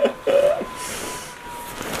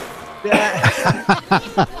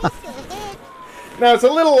 Now it's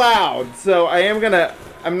a little loud, so I'm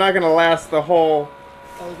not gonna last the whole.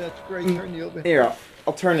 Oh, that's great. Turn you over. Here,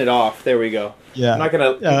 I'll turn it off. There we go. Yeah. I'm not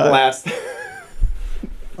gonna last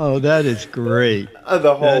Oh, that is great.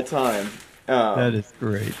 the whole time. That is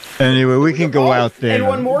great. Anyway, we can go out there. And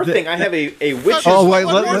one more thing, I have a witch's wait, one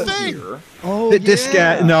more wand thing. here. Oh, this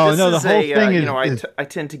guy. No, the This is whole thing is. I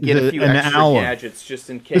tend to get a few an extra hour. gadgets just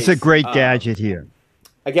in case. It's a great gadget here.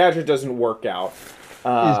 A gadget doesn't work out.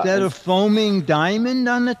 Is that a foaming diamond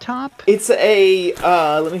on the top? It's a,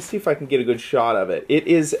 let me see if I can get a good shot of it. It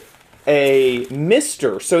is a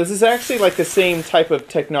mister. So this is actually like the same type of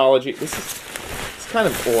technology. It's kind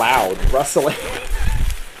of loud, rustling.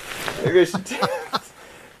 Maybe I should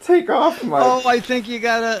take off my... Oh, I think you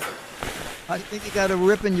gotta... I think you got a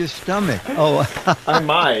rip in your stomach. Oh, I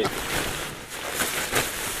might.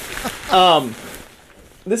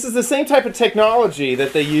 This is the same type of technology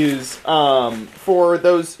that they use for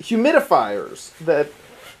those humidifiers, the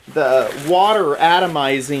water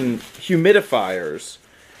atomizing humidifiers,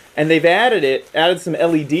 and they've added some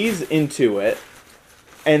LEDs into it,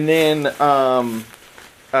 and then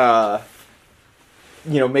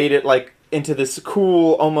made it like into this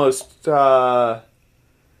cool, almost dry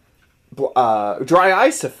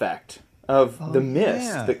ice effect of the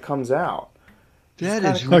mist that comes out. That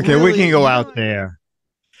is okay. We can go out there.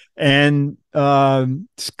 And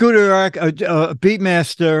Scooter,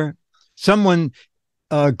 Beatmaster, someone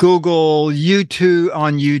Google YouTube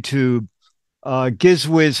on YouTube,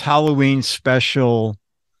 GizFiz Halloween special,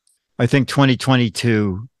 I think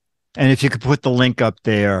 2022. And if you could put the link up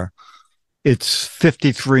there, it's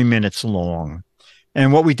 53 minutes long.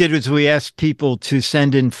 And what we did was we asked people to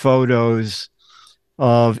send in photos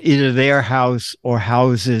of either their house or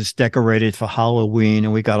houses decorated for Halloween,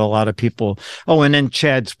 and we got a lot of people. Oh, and then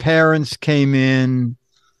Chad's parents came in.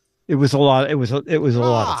 It was a lot. It was a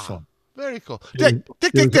lot of fun. Very cool. Dick.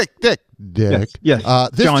 Yes.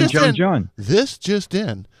 John. This just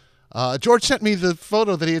in. George sent me the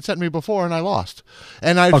photo that he had sent me before, and I lost.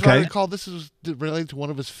 And I recall this is related to one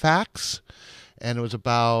of his facts, and it was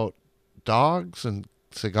about dogs and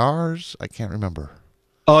cigars. I can't remember.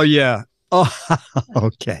 Oh yeah. Oh,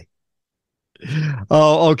 okay.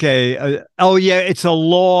 Oh, okay. Yeah, it's a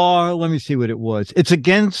law. Let me see what it was. It's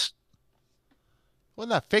against.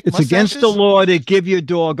 Wasn't that fake? It's mustaches? against the law to give your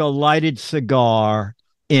dog a lighted cigar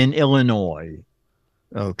in Illinois.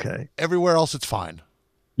 Okay. Everywhere else, it's fine.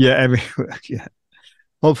 Yeah, everywhere. Yeah.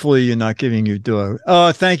 Hopefully, you're not giving your dog.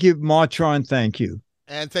 Thank you, Martron. Thank you.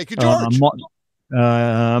 And thank you, George.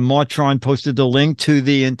 Martron posted the link to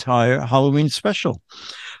the entire Halloween special.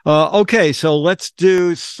 Okay, so let's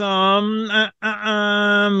do some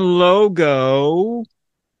logo.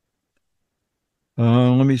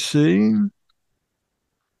 Let me see.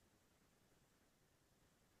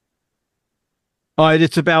 All right,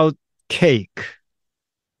 it's about cake.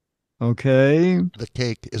 Okay. The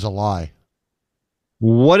cake is a lie.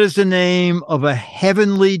 What is the name of a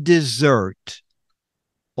heavenly dessert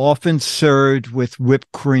often served with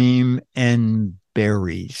whipped cream and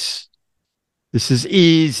berries? This is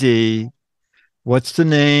easy. What's the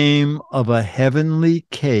name of a heavenly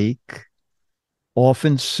cake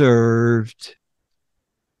often served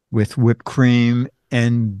with whipped cream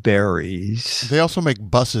and berries? They also make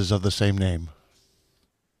buses of the same name.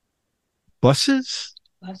 Buses?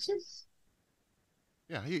 Buses?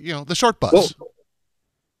 Yeah, you know, the short bus.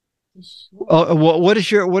 What is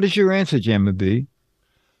your answer, Jamma B?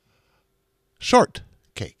 Short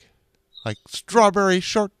cake. Like strawberry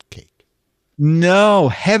shortcake. No,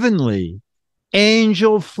 heavenly.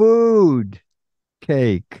 Angel food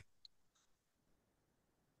cake.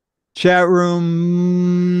 Chat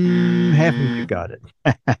room, half of you got it.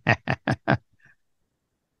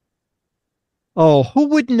 Oh, who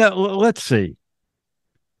would know? Let's see.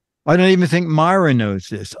 I don't even think Myra knows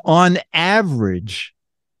this. On average,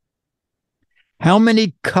 how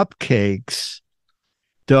many cupcakes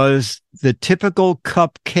does the typical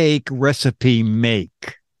cupcake recipe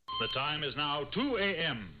make? The time is now 2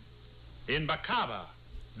 a.m. in Bakava,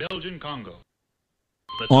 Belgian Congo.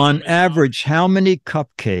 On average, how many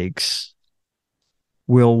cupcakes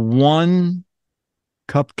will one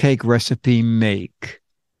cupcake recipe make?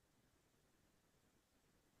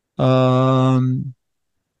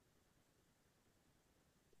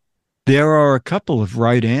 There are a couple of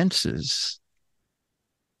right answers.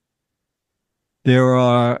 There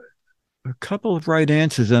are a couple of right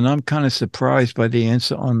answers, and I'm kind of surprised by the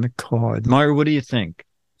answer on the card. Myra, what do you think?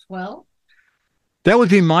 12? That would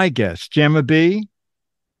be my guess. Jamma B?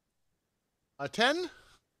 10?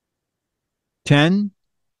 10?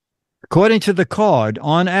 According to the card,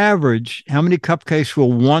 on average, how many cupcakes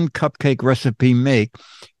will one cupcake recipe make?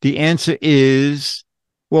 The answer is,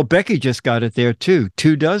 well, Becky just got it there too.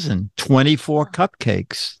 2 dozen, 24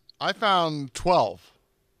 cupcakes. I found 12.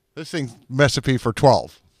 This thing's recipe for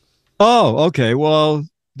 12. Oh, okay. Well,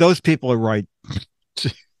 those people are right.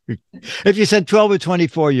 If you said 12 or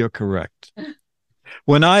 24, you're correct.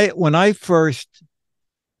 When I first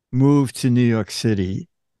moved to New York City,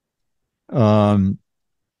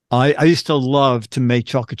 I used to love to make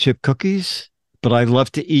chocolate chip cookies, but I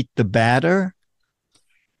love to eat the batter.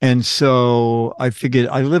 And so I figured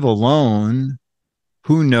I live alone.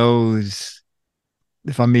 Who knows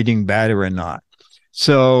if I'm eating batter or not?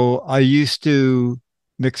 So I used to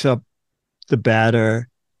mix up the batter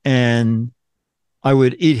and I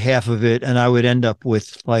would eat half of it and I would end up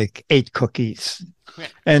with like 8 cookies.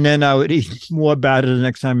 And then I would eat more batter the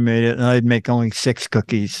next time I made it, and I'd make only 6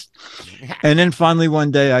 cookies. And then finally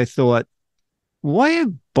one day I thought, why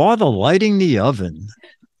bother lighting the oven?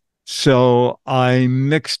 So I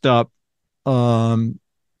mixed up chocolate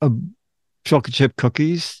chip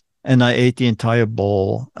cookies, and I ate the entire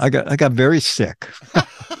bowl. I got very sick.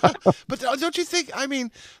 But don't you think? I mean,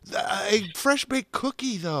 a fresh baked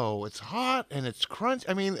cookie though, it's hot and it's crunch.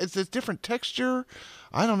 I mean, it's a different texture.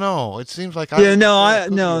 I don't know. It seems like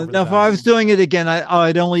no. If I was doing it again,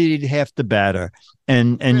 I'd only eat half the batter.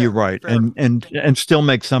 And you're right, and still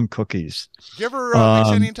make some cookies. Do you ever mix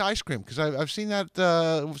any into ice cream? Because I've seen that.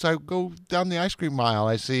 As I go down the ice cream aisle,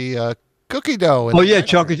 I see cookie dough. Oh yeah,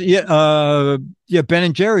 chocolate. Yeah, Ben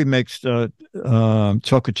and Jerry makes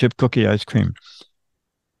chocolate chip cookie ice cream.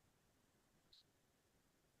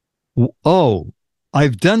 Oh,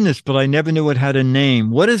 I've done this, but I never knew it had a name.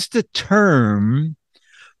 What is the term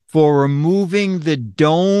for removing the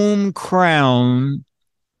dome crown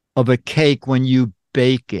of a cake when you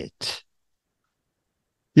bake it?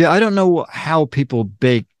 Yeah, I don't know how people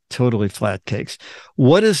bake totally flat cakes.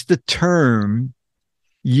 What is the term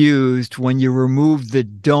used when you remove the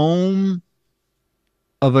dome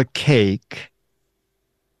of a cake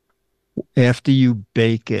after you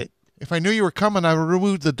bake it? If I knew you were coming, I would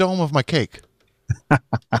remove the dome of my cake.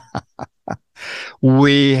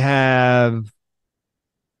 We have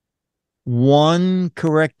one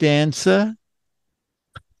correct answer.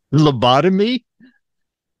 Lobotomy?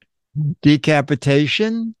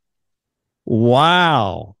 Decapitation?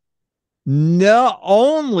 Wow. No,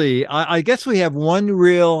 only, I guess we have one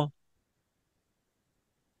real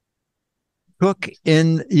cook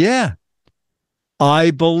in, yeah. I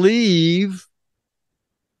believe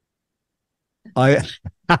I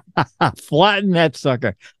flatten that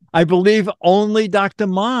sucker. I believe only Dr.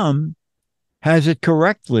 Mom has it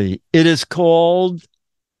correctly. It is called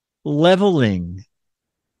leveling.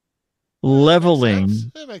 Leveling.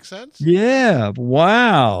 That makes sense. Yeah.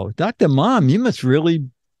 Wow. Dr. Mom, you must really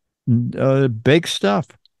bake stuff.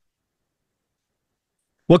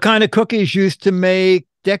 What kind of cookies used to make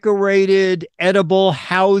decorated edible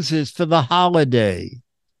houses for the holiday?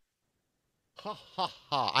 Ha ha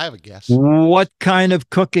ha. I have a guess. What kind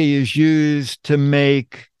of cookie is used to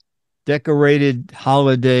make decorated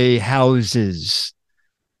holiday houses?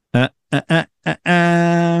 That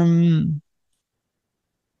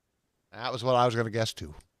was what I was going to guess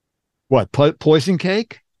too. What, poison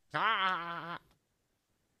cake?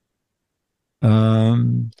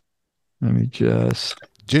 Let me just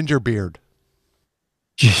Ginger beard.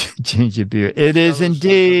 Ginger beard. It is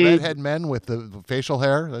indeed. The redhead men with the facial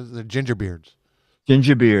hair, the ginger beards.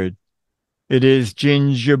 Ginger beard. It is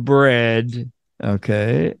gingerbread.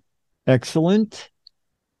 Okay. Excellent.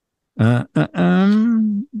 Oh,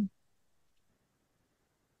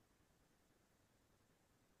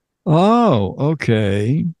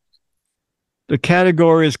 okay. The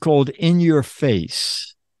category is called In Your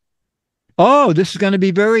Face. Oh, this is going to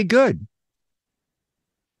be very good.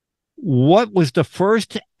 What was the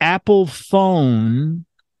first Apple phone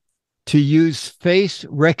to use face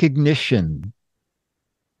recognition?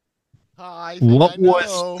 What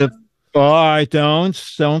was the? All right, don't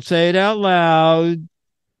say it out loud.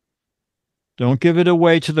 Don't give it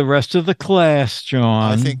away to the rest of the class,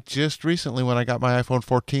 John. I think just recently when I got my iPhone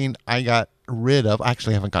 14, I got rid of,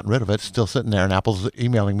 actually I haven't gotten rid of it. It's still sitting there, and Apple's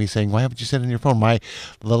emailing me saying, why haven't you said it in your phone?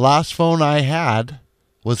 The last phone I had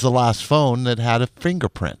was the last phone that had a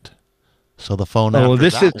fingerprint. So the phone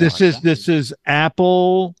this is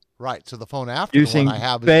Apple. Right. So the phone after using the one I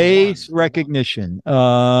have is face recognition.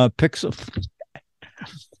 Pixel.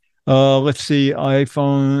 Let's see,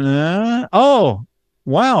 iPhone. Oh,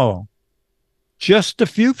 wow. Just a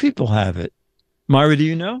few people have it. Myra, do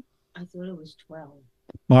you know? I thought it was 12.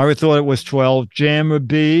 Myra thought it was 12. Jammer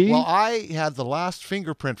B. Well, I had the last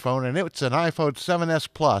fingerprint phone, and it's an iPhone 7S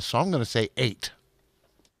Plus, so I'm going to say 8.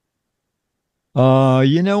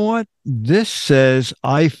 You know what? This says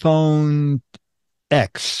iPhone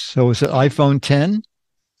X. So is it iPhone 10?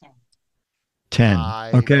 10.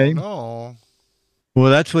 Okay. No. Well,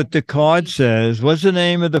 that's what the card says. What's the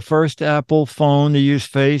name of the first Apple phone to use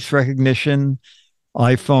face recognition?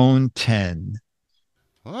 iPhone 10.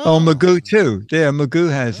 Oh, Magoo too. There, Magoo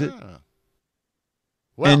has it.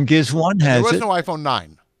 Well, and Giz One has it. There was no iPhone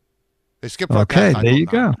 9. They skipped. Okay, there you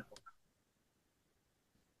go.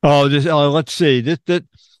 Oh, let's see.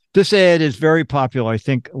 This ad is very popular. I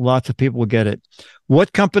think lots of people will get it.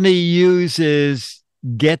 What company uses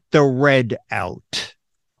 "Get the Red Out"?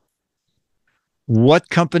 What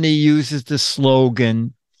company uses the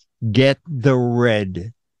slogan Get the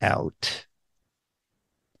red out.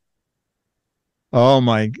 Oh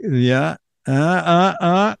my, yeah.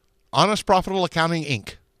 Honest Profitable Accounting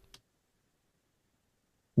Inc.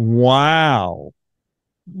 Wow.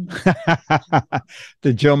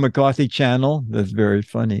 The Joe McCarthy channel. That's very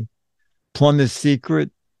funny. Plumber's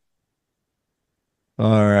Secret.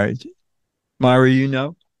 All right. Myra, you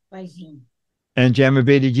know? By Zine. And Jammer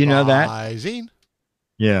B, did you know that? By Zine.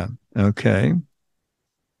 Yeah. Okay.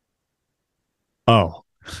 Oh.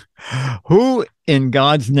 Who in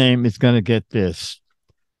God's name is going to get this?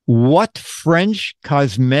 What French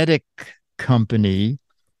cosmetic company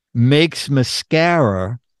makes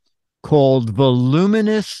mascara called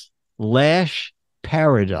Voluminous Lash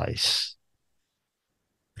Paradise?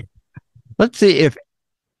 Let's see if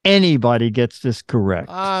anybody gets this correct.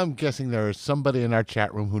 I'm guessing there is somebody in our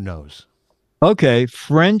chat room who knows. Okay,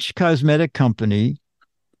 French cosmetic company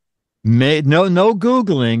made no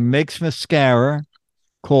Googling, makes mascara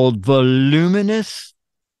called Voluminous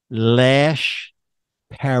Lash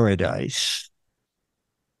Paradise.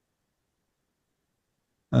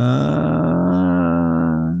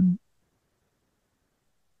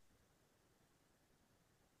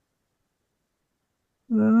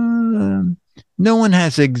 No one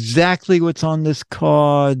has exactly what's on this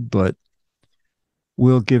card, but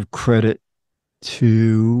we'll give credit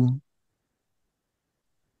to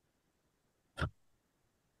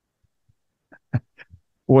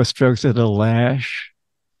Four Strokes of the Lash,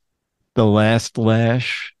 the last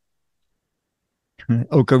lash.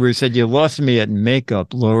 Okaru said, you lost me at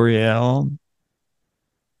makeup, L'Oreal.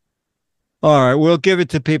 All right, we'll give it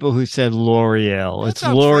to people who said L'Oreal. It's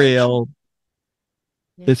L'Oreal.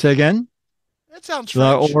 It's again? That sounds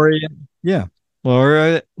French. Yeah.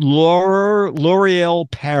 L'Oreal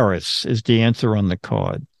Paris is the answer on the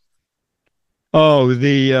card. Oh,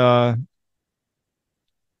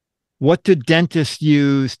 what do dentists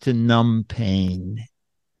use to numb pain?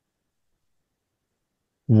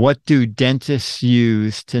 What do dentists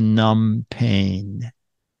use to numb pain?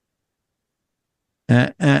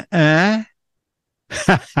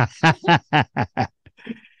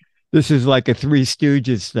 This is like a Three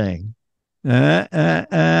Stooges thing.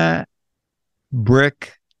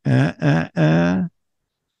 Brick. A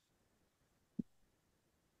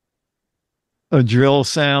drill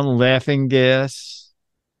sound, laughing gas.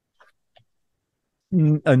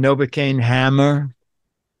 A Novocaine hammer.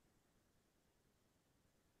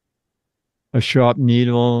 A sharp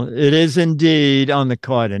needle. It is indeed on the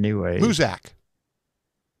card anyway. Muzak.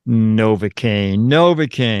 Novocaine.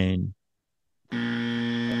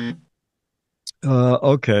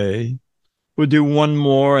 Okay. We'll do one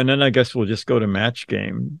more, and then I guess we'll just go to match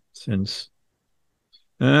game since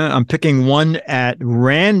I'm picking one at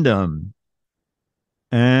random.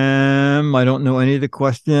 I don't know any of the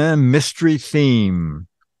question. Mystery theme.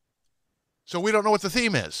 So we don't know what the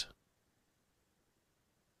theme is.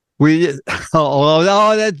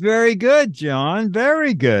 Oh, that's very good, John.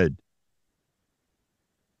 Very good.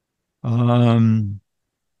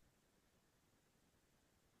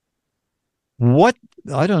 What?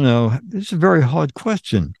 I don't know. This is a very hard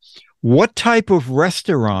question. What type of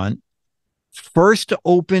restaurant first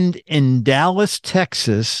opened in Dallas,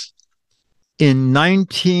 Texas in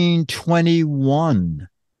 1921?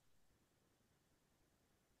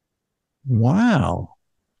 Wow.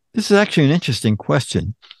 This is actually an interesting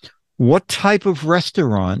question. What type of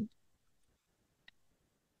restaurant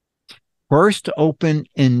first opened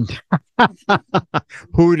in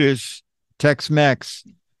Hooters, Tex-Mex?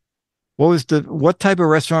 What type of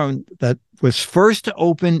restaurant that was first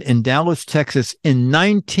opened in Dallas, Texas in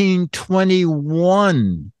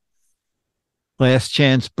 1921? Last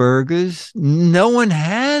Chance Burgers? No one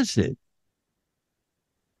has it.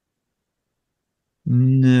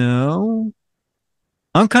 No.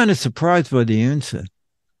 I'm kind of surprised by the answer.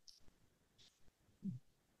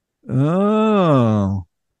 Oh.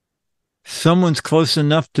 Someone's close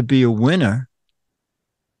enough to be a winner.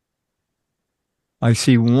 I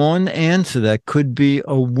see one answer that could be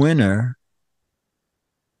a winner.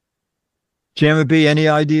 Jammer B, any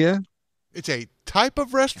idea? It's a type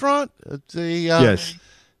of restaurant. It's a yes,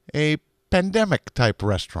 a pandemic type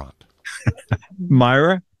restaurant.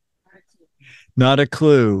 Myra? Not a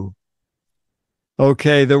clue.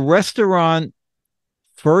 Okay, the restaurant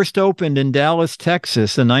first opened in Dallas,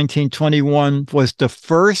 Texas in 1921 was the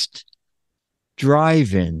first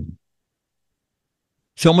drive-in.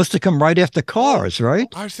 It's almost to come right after Cars, right?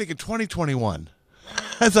 I was thinking 2021.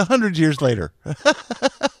 That's 100 years later.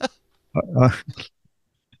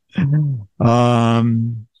 Wow.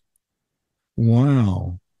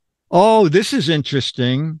 Oh, this is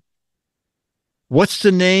interesting. What's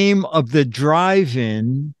the name of the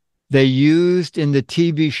drive-in they used in the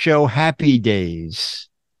TV show Happy Days?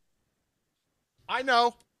 I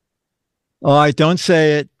know. All right, don't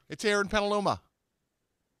say it. It's here in Petaluma.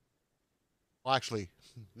 Well, actually,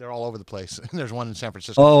 they're all over the place. There's one in San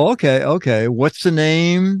Francisco. Oh, okay, okay. What's the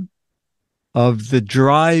name of the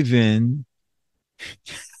drive-in?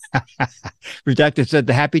 Redacted said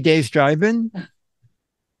the Happy Days drive-in.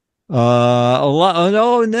 A lot.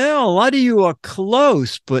 Oh, no, a lot of you are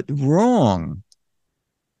close, but wrong.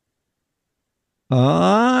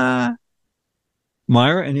 Myra,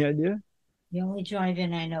 any idea? The only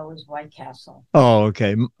drive-in I know is White Castle. Oh,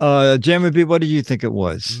 okay. Jammer B, what did you think it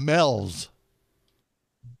was? Mel's.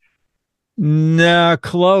 Nah,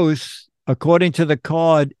 close. According to the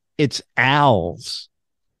card, it's Al's.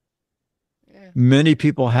 Many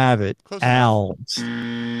people have it. Close Al's.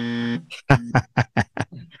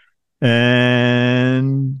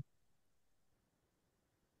 And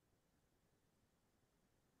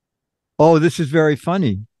oh, this is very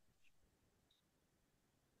funny.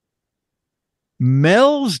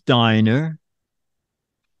 Mel's Diner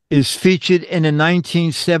is featured in a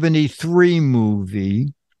 1973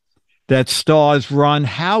 movie that stars Ron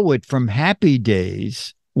Howard from Happy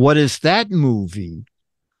Days. What is that movie?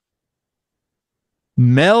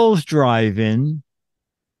 Mel's Drive-In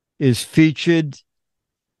is featured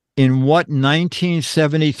in what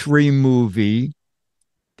 1973 movie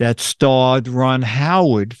that starred Ron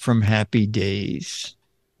Howard from Happy Days?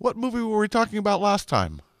 What movie were we talking about last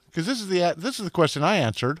time? Because this is the question I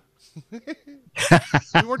answered. We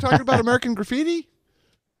weren't talking about American Graffiti?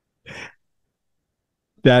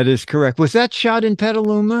 That is correct. Was that shot in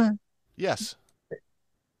Petaluma? Yes.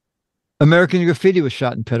 American Graffiti was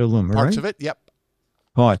shot in Petaluma, Parts right? of it, yep.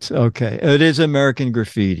 Parts, okay. It is American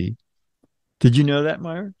Graffiti. Did you know that,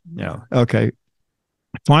 Myra? No. Okay.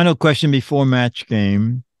 Final question before match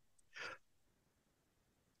game.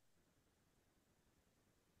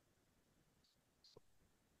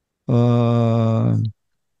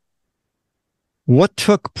 What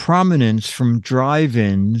took prominence from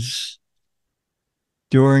drive-ins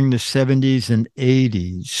during the 70s and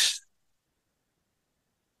 80s?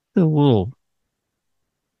 A little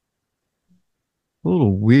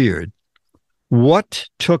weird. What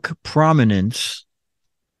took prominence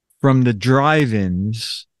from the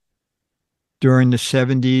drive-ins during the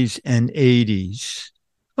 70s and 80s?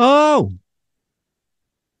 Oh,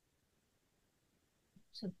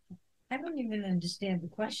 I don't even understand the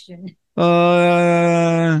question.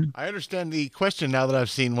 I understand the question now that I've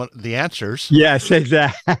seen the answers. Yes,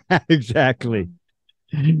 exactly.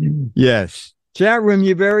 Yes. Chat room,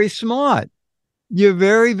 you're very smart. You're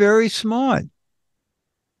very, very smart.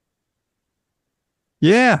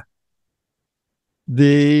 Yeah.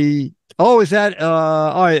 Is that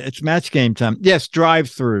all right, it's match game time. Yes,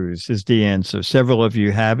 drive-throughs is the answer. Several of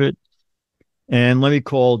you have it. And let me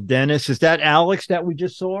call Dennis. Is that Alex that we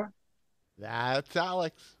just saw? That's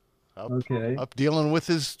Alex. Okay. Up dealing with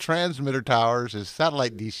his transmitter towers, his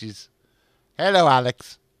satellite dishes. Hello,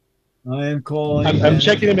 Alex. I am calling. I'm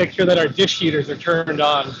checking to make sure that our dish heaters are turned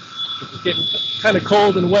on. It's getting kind of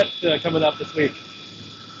cold and wet coming up this week.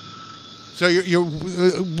 So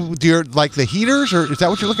you're like the heaters, or is that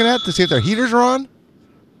what you're looking at to see if their heaters are on?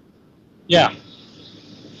 Yeah.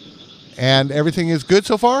 And everything is good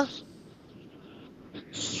so far?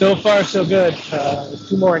 So far, so good. There's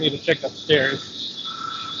two more I need to check upstairs.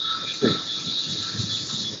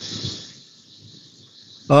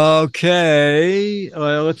 Okay.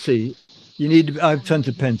 Let's see. I have tons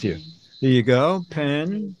of pens here. There you go.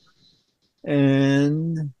 Pen.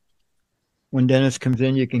 And when Dennis comes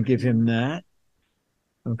in, you can give him that.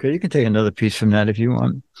 Okay. You can take another piece from that if you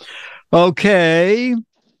want. Okay.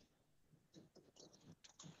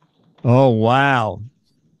 Oh, wow.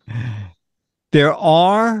 There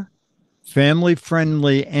are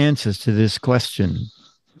family-friendly answers to this question.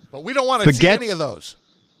 But we don't want to see any of those.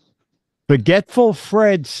 Forgetful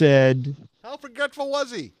Fred said, how forgetful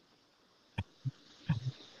was he?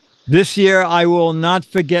 This year, I will not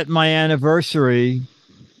forget my anniversary.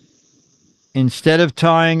 Instead of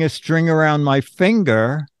tying a string around my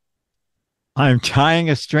finger, I'm tying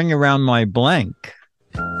a string around my blank.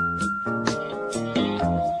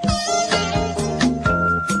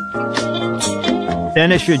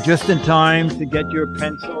 Dennis, you're just in time to get your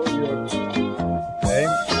pencil. Okay.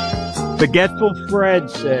 Forgetful Fred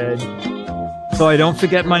said, so I don't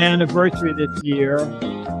forget my anniversary this year.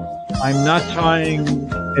 I'm not tying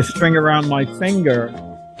a string around my finger.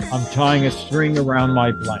 I'm tying a string around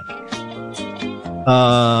my blank.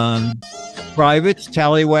 Privates,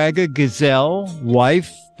 tallywagger, gazelle,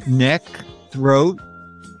 wife, neck, throat,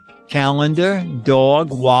 calendar, dog,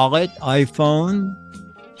 wallet, iPhone,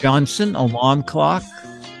 Johnson, alarm clock,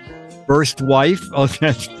 first wife. Oh,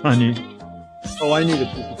 that's funny. Oh, I need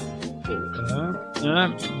a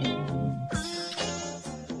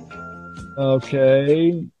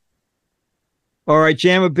okay. All right,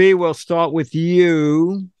 Jammer B, we'll start with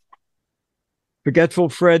you. Forgetful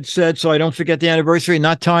Fred said, so I don't forget the anniversary,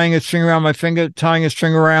 not tying a string around my finger, tying a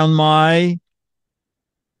string around my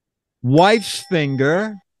wife's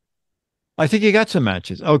finger. I think you got some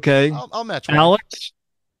matches. Okay. I'll match one. Alex?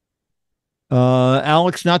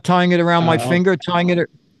 Alex, not tying it around my finger, tied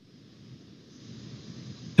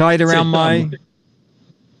around my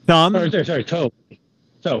thumb. Sorry, toe.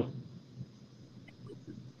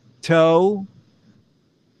 Toe.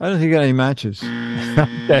 I don't think you got any matches.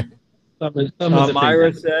 Okay.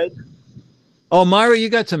 Myra said. Oh, Myra, you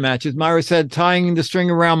got some matches. Myra said tying the string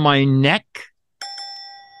around my neck.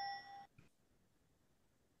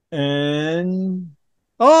 And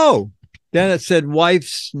then it said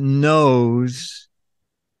wife's nose.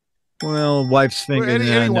 Well, wife's finger.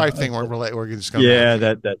 Any wife thing we're just going to.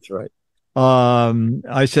 Yeah, that's right.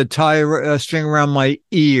 I said tie a string around my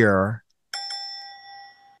ear.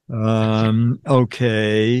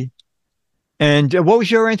 Okay. And what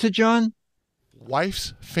was your answer, John?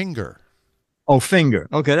 Wife's finger. Oh, finger.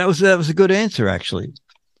 Okay, that was a good answer, actually.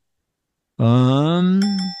 Oh,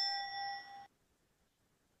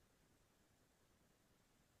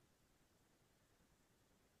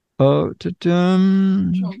 What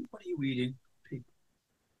are you eating?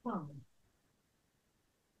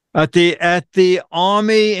 At the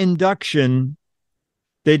Army induction,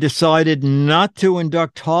 they decided not to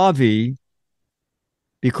induct Harvey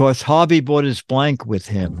because Harvey brought his blank with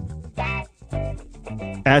him.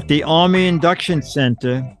 At the Army Induction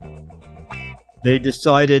Center, they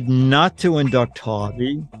decided not to induct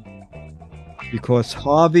Harvey because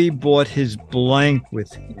Harvey brought his blank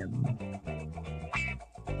with him.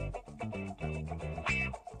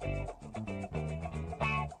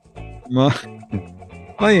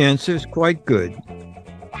 My answer is quite good.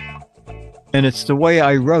 And it's the way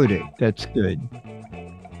I wrote it. That's good.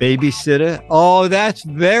 Babysitter. Oh, that's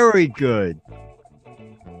very good.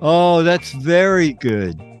 Oh, that's very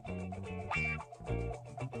good.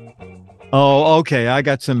 Oh, okay. I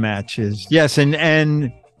got some matches. Yes,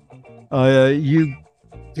 and you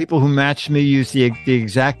people who matched me used the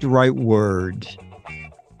exact right word.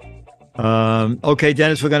 Okay,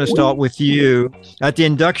 Dennis, we're going to start with you. At the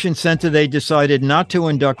induction center, they decided not to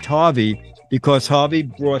induct Harvey because Harvey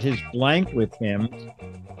brought his blank with him.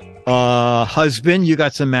 Husband, you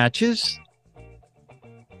got some matches.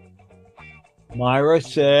 Myra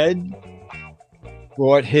said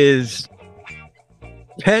brought his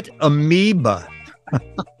pet amoeba.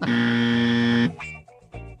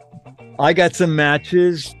 I got some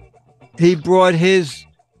matches. He brought his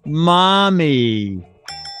mommy.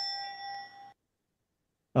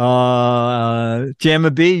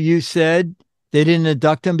 Jamma B, you said they didn't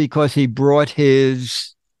induct him because he brought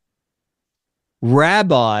his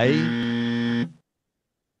rabbi.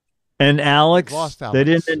 And Alex, they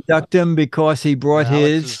didn't induct him because he brought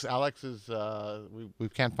his. Alex is we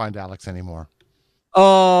can't find Alex anymore.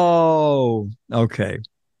 Oh, okay.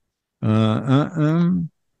 Dumb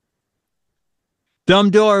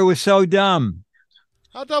Dora was so dumb.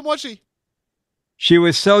 How dumb was she? She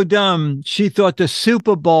was so dumb, she thought the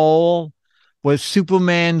Super Bowl was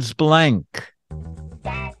Superman's blank.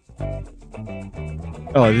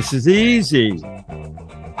 Oh, this is easy.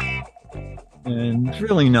 And it's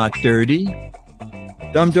really not dirty.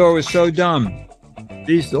 Dumb Dora was so dumb.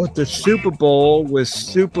 She thought the Super Bowl was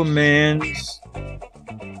Superman's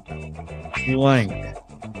blank.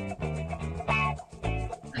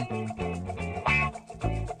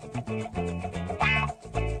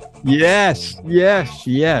 Yes.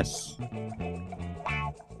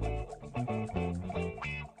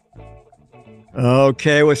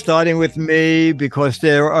 Okay, we're starting with me because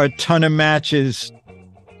there are a ton of matches.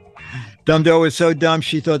 Dumb Dora was so dumb,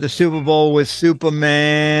 she thought the Super Bowl was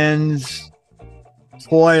Superman's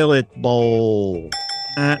toilet bowl.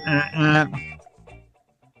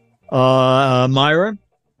 Myra?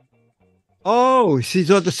 Oh, she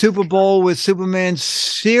thought the Super Bowl was Superman's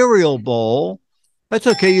cereal bowl. That's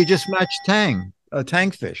okay. You just matched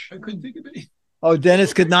Tangfish. I couldn't think of any. Oh,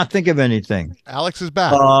 Dennis could not think of anything. Alex is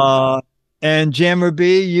back. And Jammer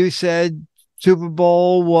B, you said Super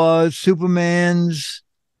Bowl was Superman's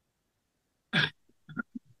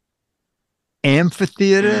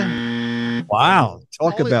amphitheater. Wow.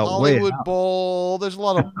 Talk about Hollywood Bowl. There's a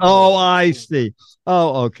lot of. Oh, I see.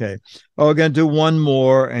 Oh, okay. Oh, we're going to do one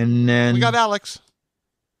more and then. We got Alex.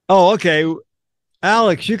 Oh, okay.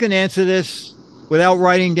 Alex, you can answer this without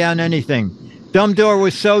writing down anything. Dumbledore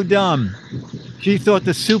was so dumb. She thought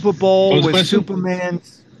the Super Bowl What was the was question?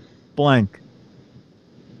 Superman's blank.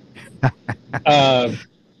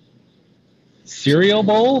 Cereal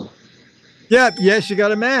bowl? Yep, yes, you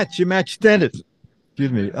got a match. You matched Dennis.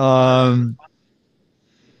 Excuse me.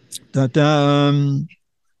 Dun-dun.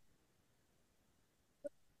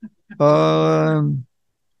 Are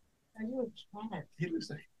you a cat? He looks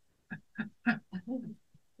like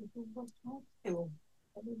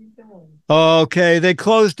Okay, they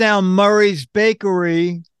closed down Murray's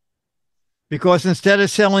Bakery because instead of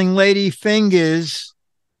selling lady fingers,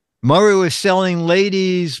 Murray was selling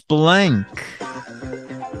ladies blank.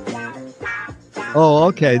 Oh,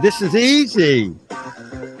 okay, this is easy.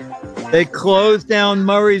 They closed down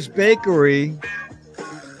Murray's Bakery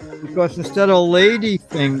because instead of lady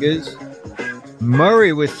fingers,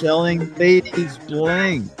 Murray was selling ladies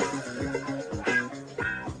blank.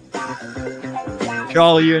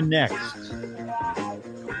 Charlie, you're next.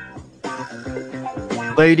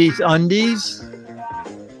 Ladies undies,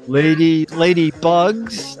 lady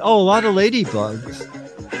bugs. Oh, a lot of ladybugs.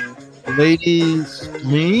 Ladies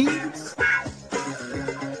spleens.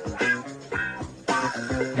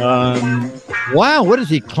 Wow, what is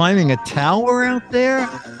he climbing a tower out there?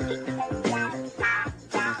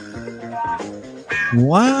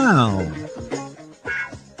 Wow.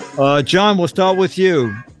 John, we'll start with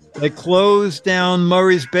you. They closed down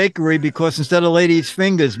Murray's Bakery because instead of ladies'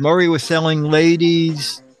 fingers, Murray was selling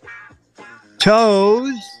ladies'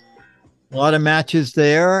 toes. A lot of matches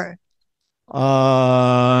there.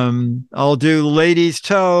 I'll do ladies'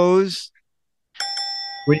 toes.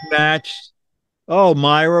 We matched. Oh,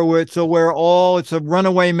 Myra, it's a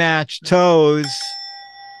runaway match, toes.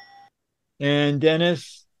 And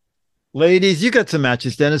Dennis, ladies, you got some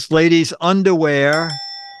matches, Dennis. Ladies' underwear.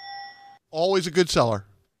 Always a good seller.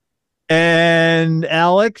 And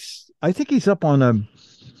Alex, I think he's up on a.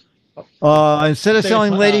 Instead of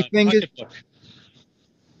selling lady fingers,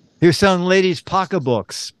 he was selling ladies'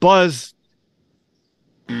 pocketbooks. Buzz.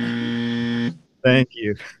 Thank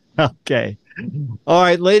you. Okay. All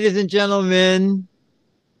right, ladies and gentlemen,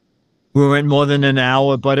 we went more than an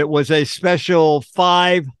hour, but it was a special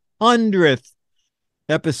 500th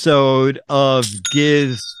episode of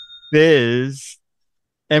Giz Fiz,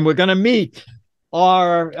 and we're gonna meet.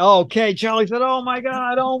 Okay, Charlie said, oh my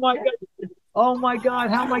God, how am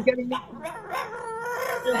I getting that?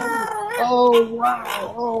 Oh,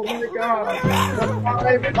 wow, oh my God,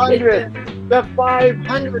 the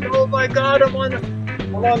 500, oh my God, I'm on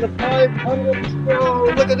the 500 show,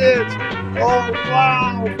 look at this, oh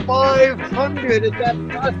wow, 500, is that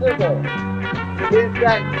possible? Is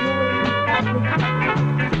that human?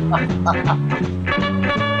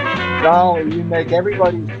 Charlie, you make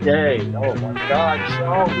everybody's day. Oh my God,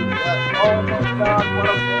 Charlie. Oh my God,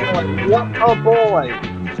 what a boy.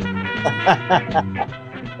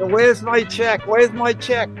 So where's my check?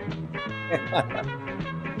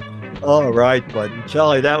 All right, buddy.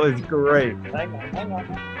 Charlie, that was great. Hang on.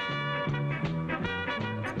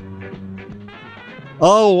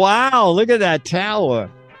 Oh, wow. Look at that tower.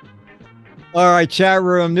 All right, chat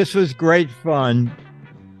room. This was great fun.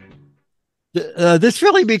 This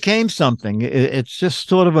really became something. It's just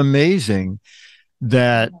sort of amazing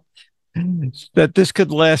that this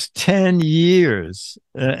could last 10 years.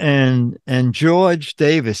 And George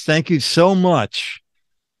Davis, thank you so much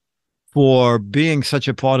for being such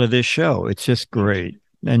a part of this show. It's just great.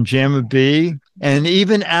 And Jamma B, and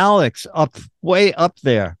even Alex way up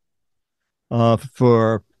there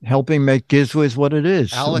for helping make GizFiz what it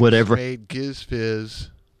is. Alex whatever made GizFiz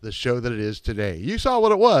the show that it is today. You saw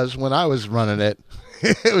what it was when I was running it.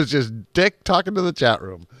 It was just Dick talking to the chat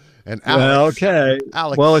room. And Alex. Okay.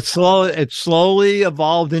 Alex. Well, it slowly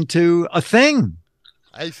evolved into a thing.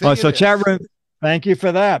 I think so chat room, thank you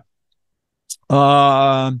for that.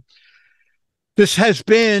 This has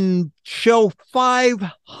been show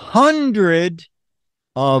 500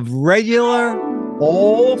 of regular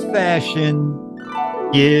old-fashioned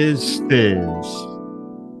Giz Fiz.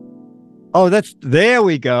 Oh, there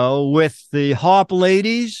we go with the harp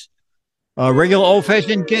ladies. Regular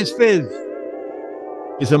old-fashioned Giz Fiz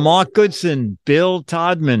is a Mark Goodson, Bill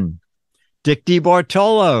Todman, Dick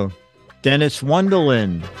DeBartolo, Dennis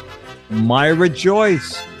Wonderland, Myra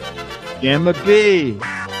Joyce, Jamma B,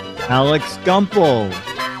 Alex Gumpel,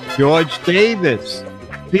 George Davis,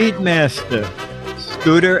 Beatmaster,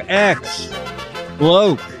 Scooter X,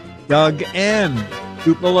 Bloke, Doug M,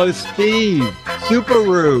 Tupelo Steve,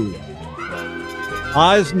 Superoo,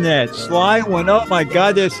 Osnet, Sly One. Oh my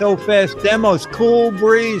God, they're so fast. Demos, Cool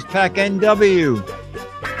Breeze, Pack NW,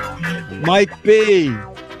 Mike B,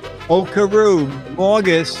 Okaru,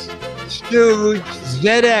 August, Stooge,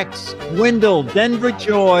 ZX, Wendell, Denver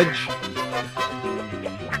George,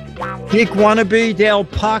 Geek Wannabe, Dale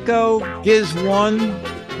Paco,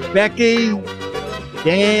 Giz1, Becky,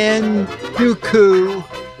 Dan, Dooku,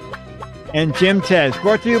 and Jim Tez.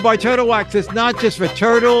 Brought to you by Turtle Wax. It's not just for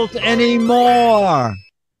turtles anymore.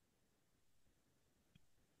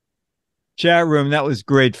 Chat room, that was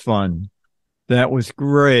great fun. That was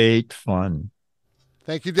great fun.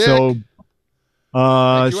 Thank you, Dick. So,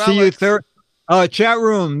 Thank you, see you Alex. chat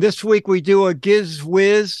room. This week we do a Giz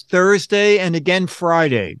Wiz Thursday and again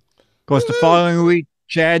Friday. Of course, the following week,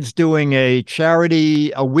 Chad's doing a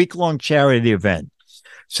week-long charity event.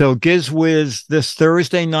 So Giz Wiz this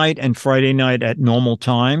Thursday night and Friday night at normal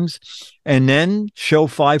times. And then show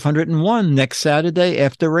 501 next Saturday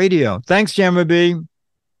after radio. Thanks, Jammer B.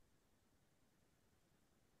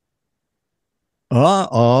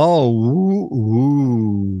 Ooh.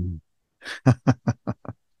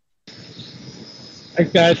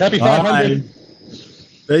 Thanks, guys. Happy 500.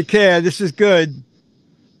 Take care. This is good.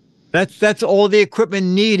 That's all the equipment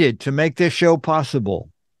needed to make this show possible.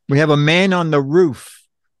 We have a man on the roof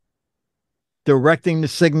directing the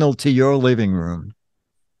signal to your living room.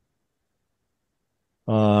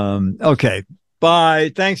 Okay.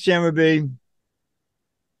 Bye. Thanks, Jammer B.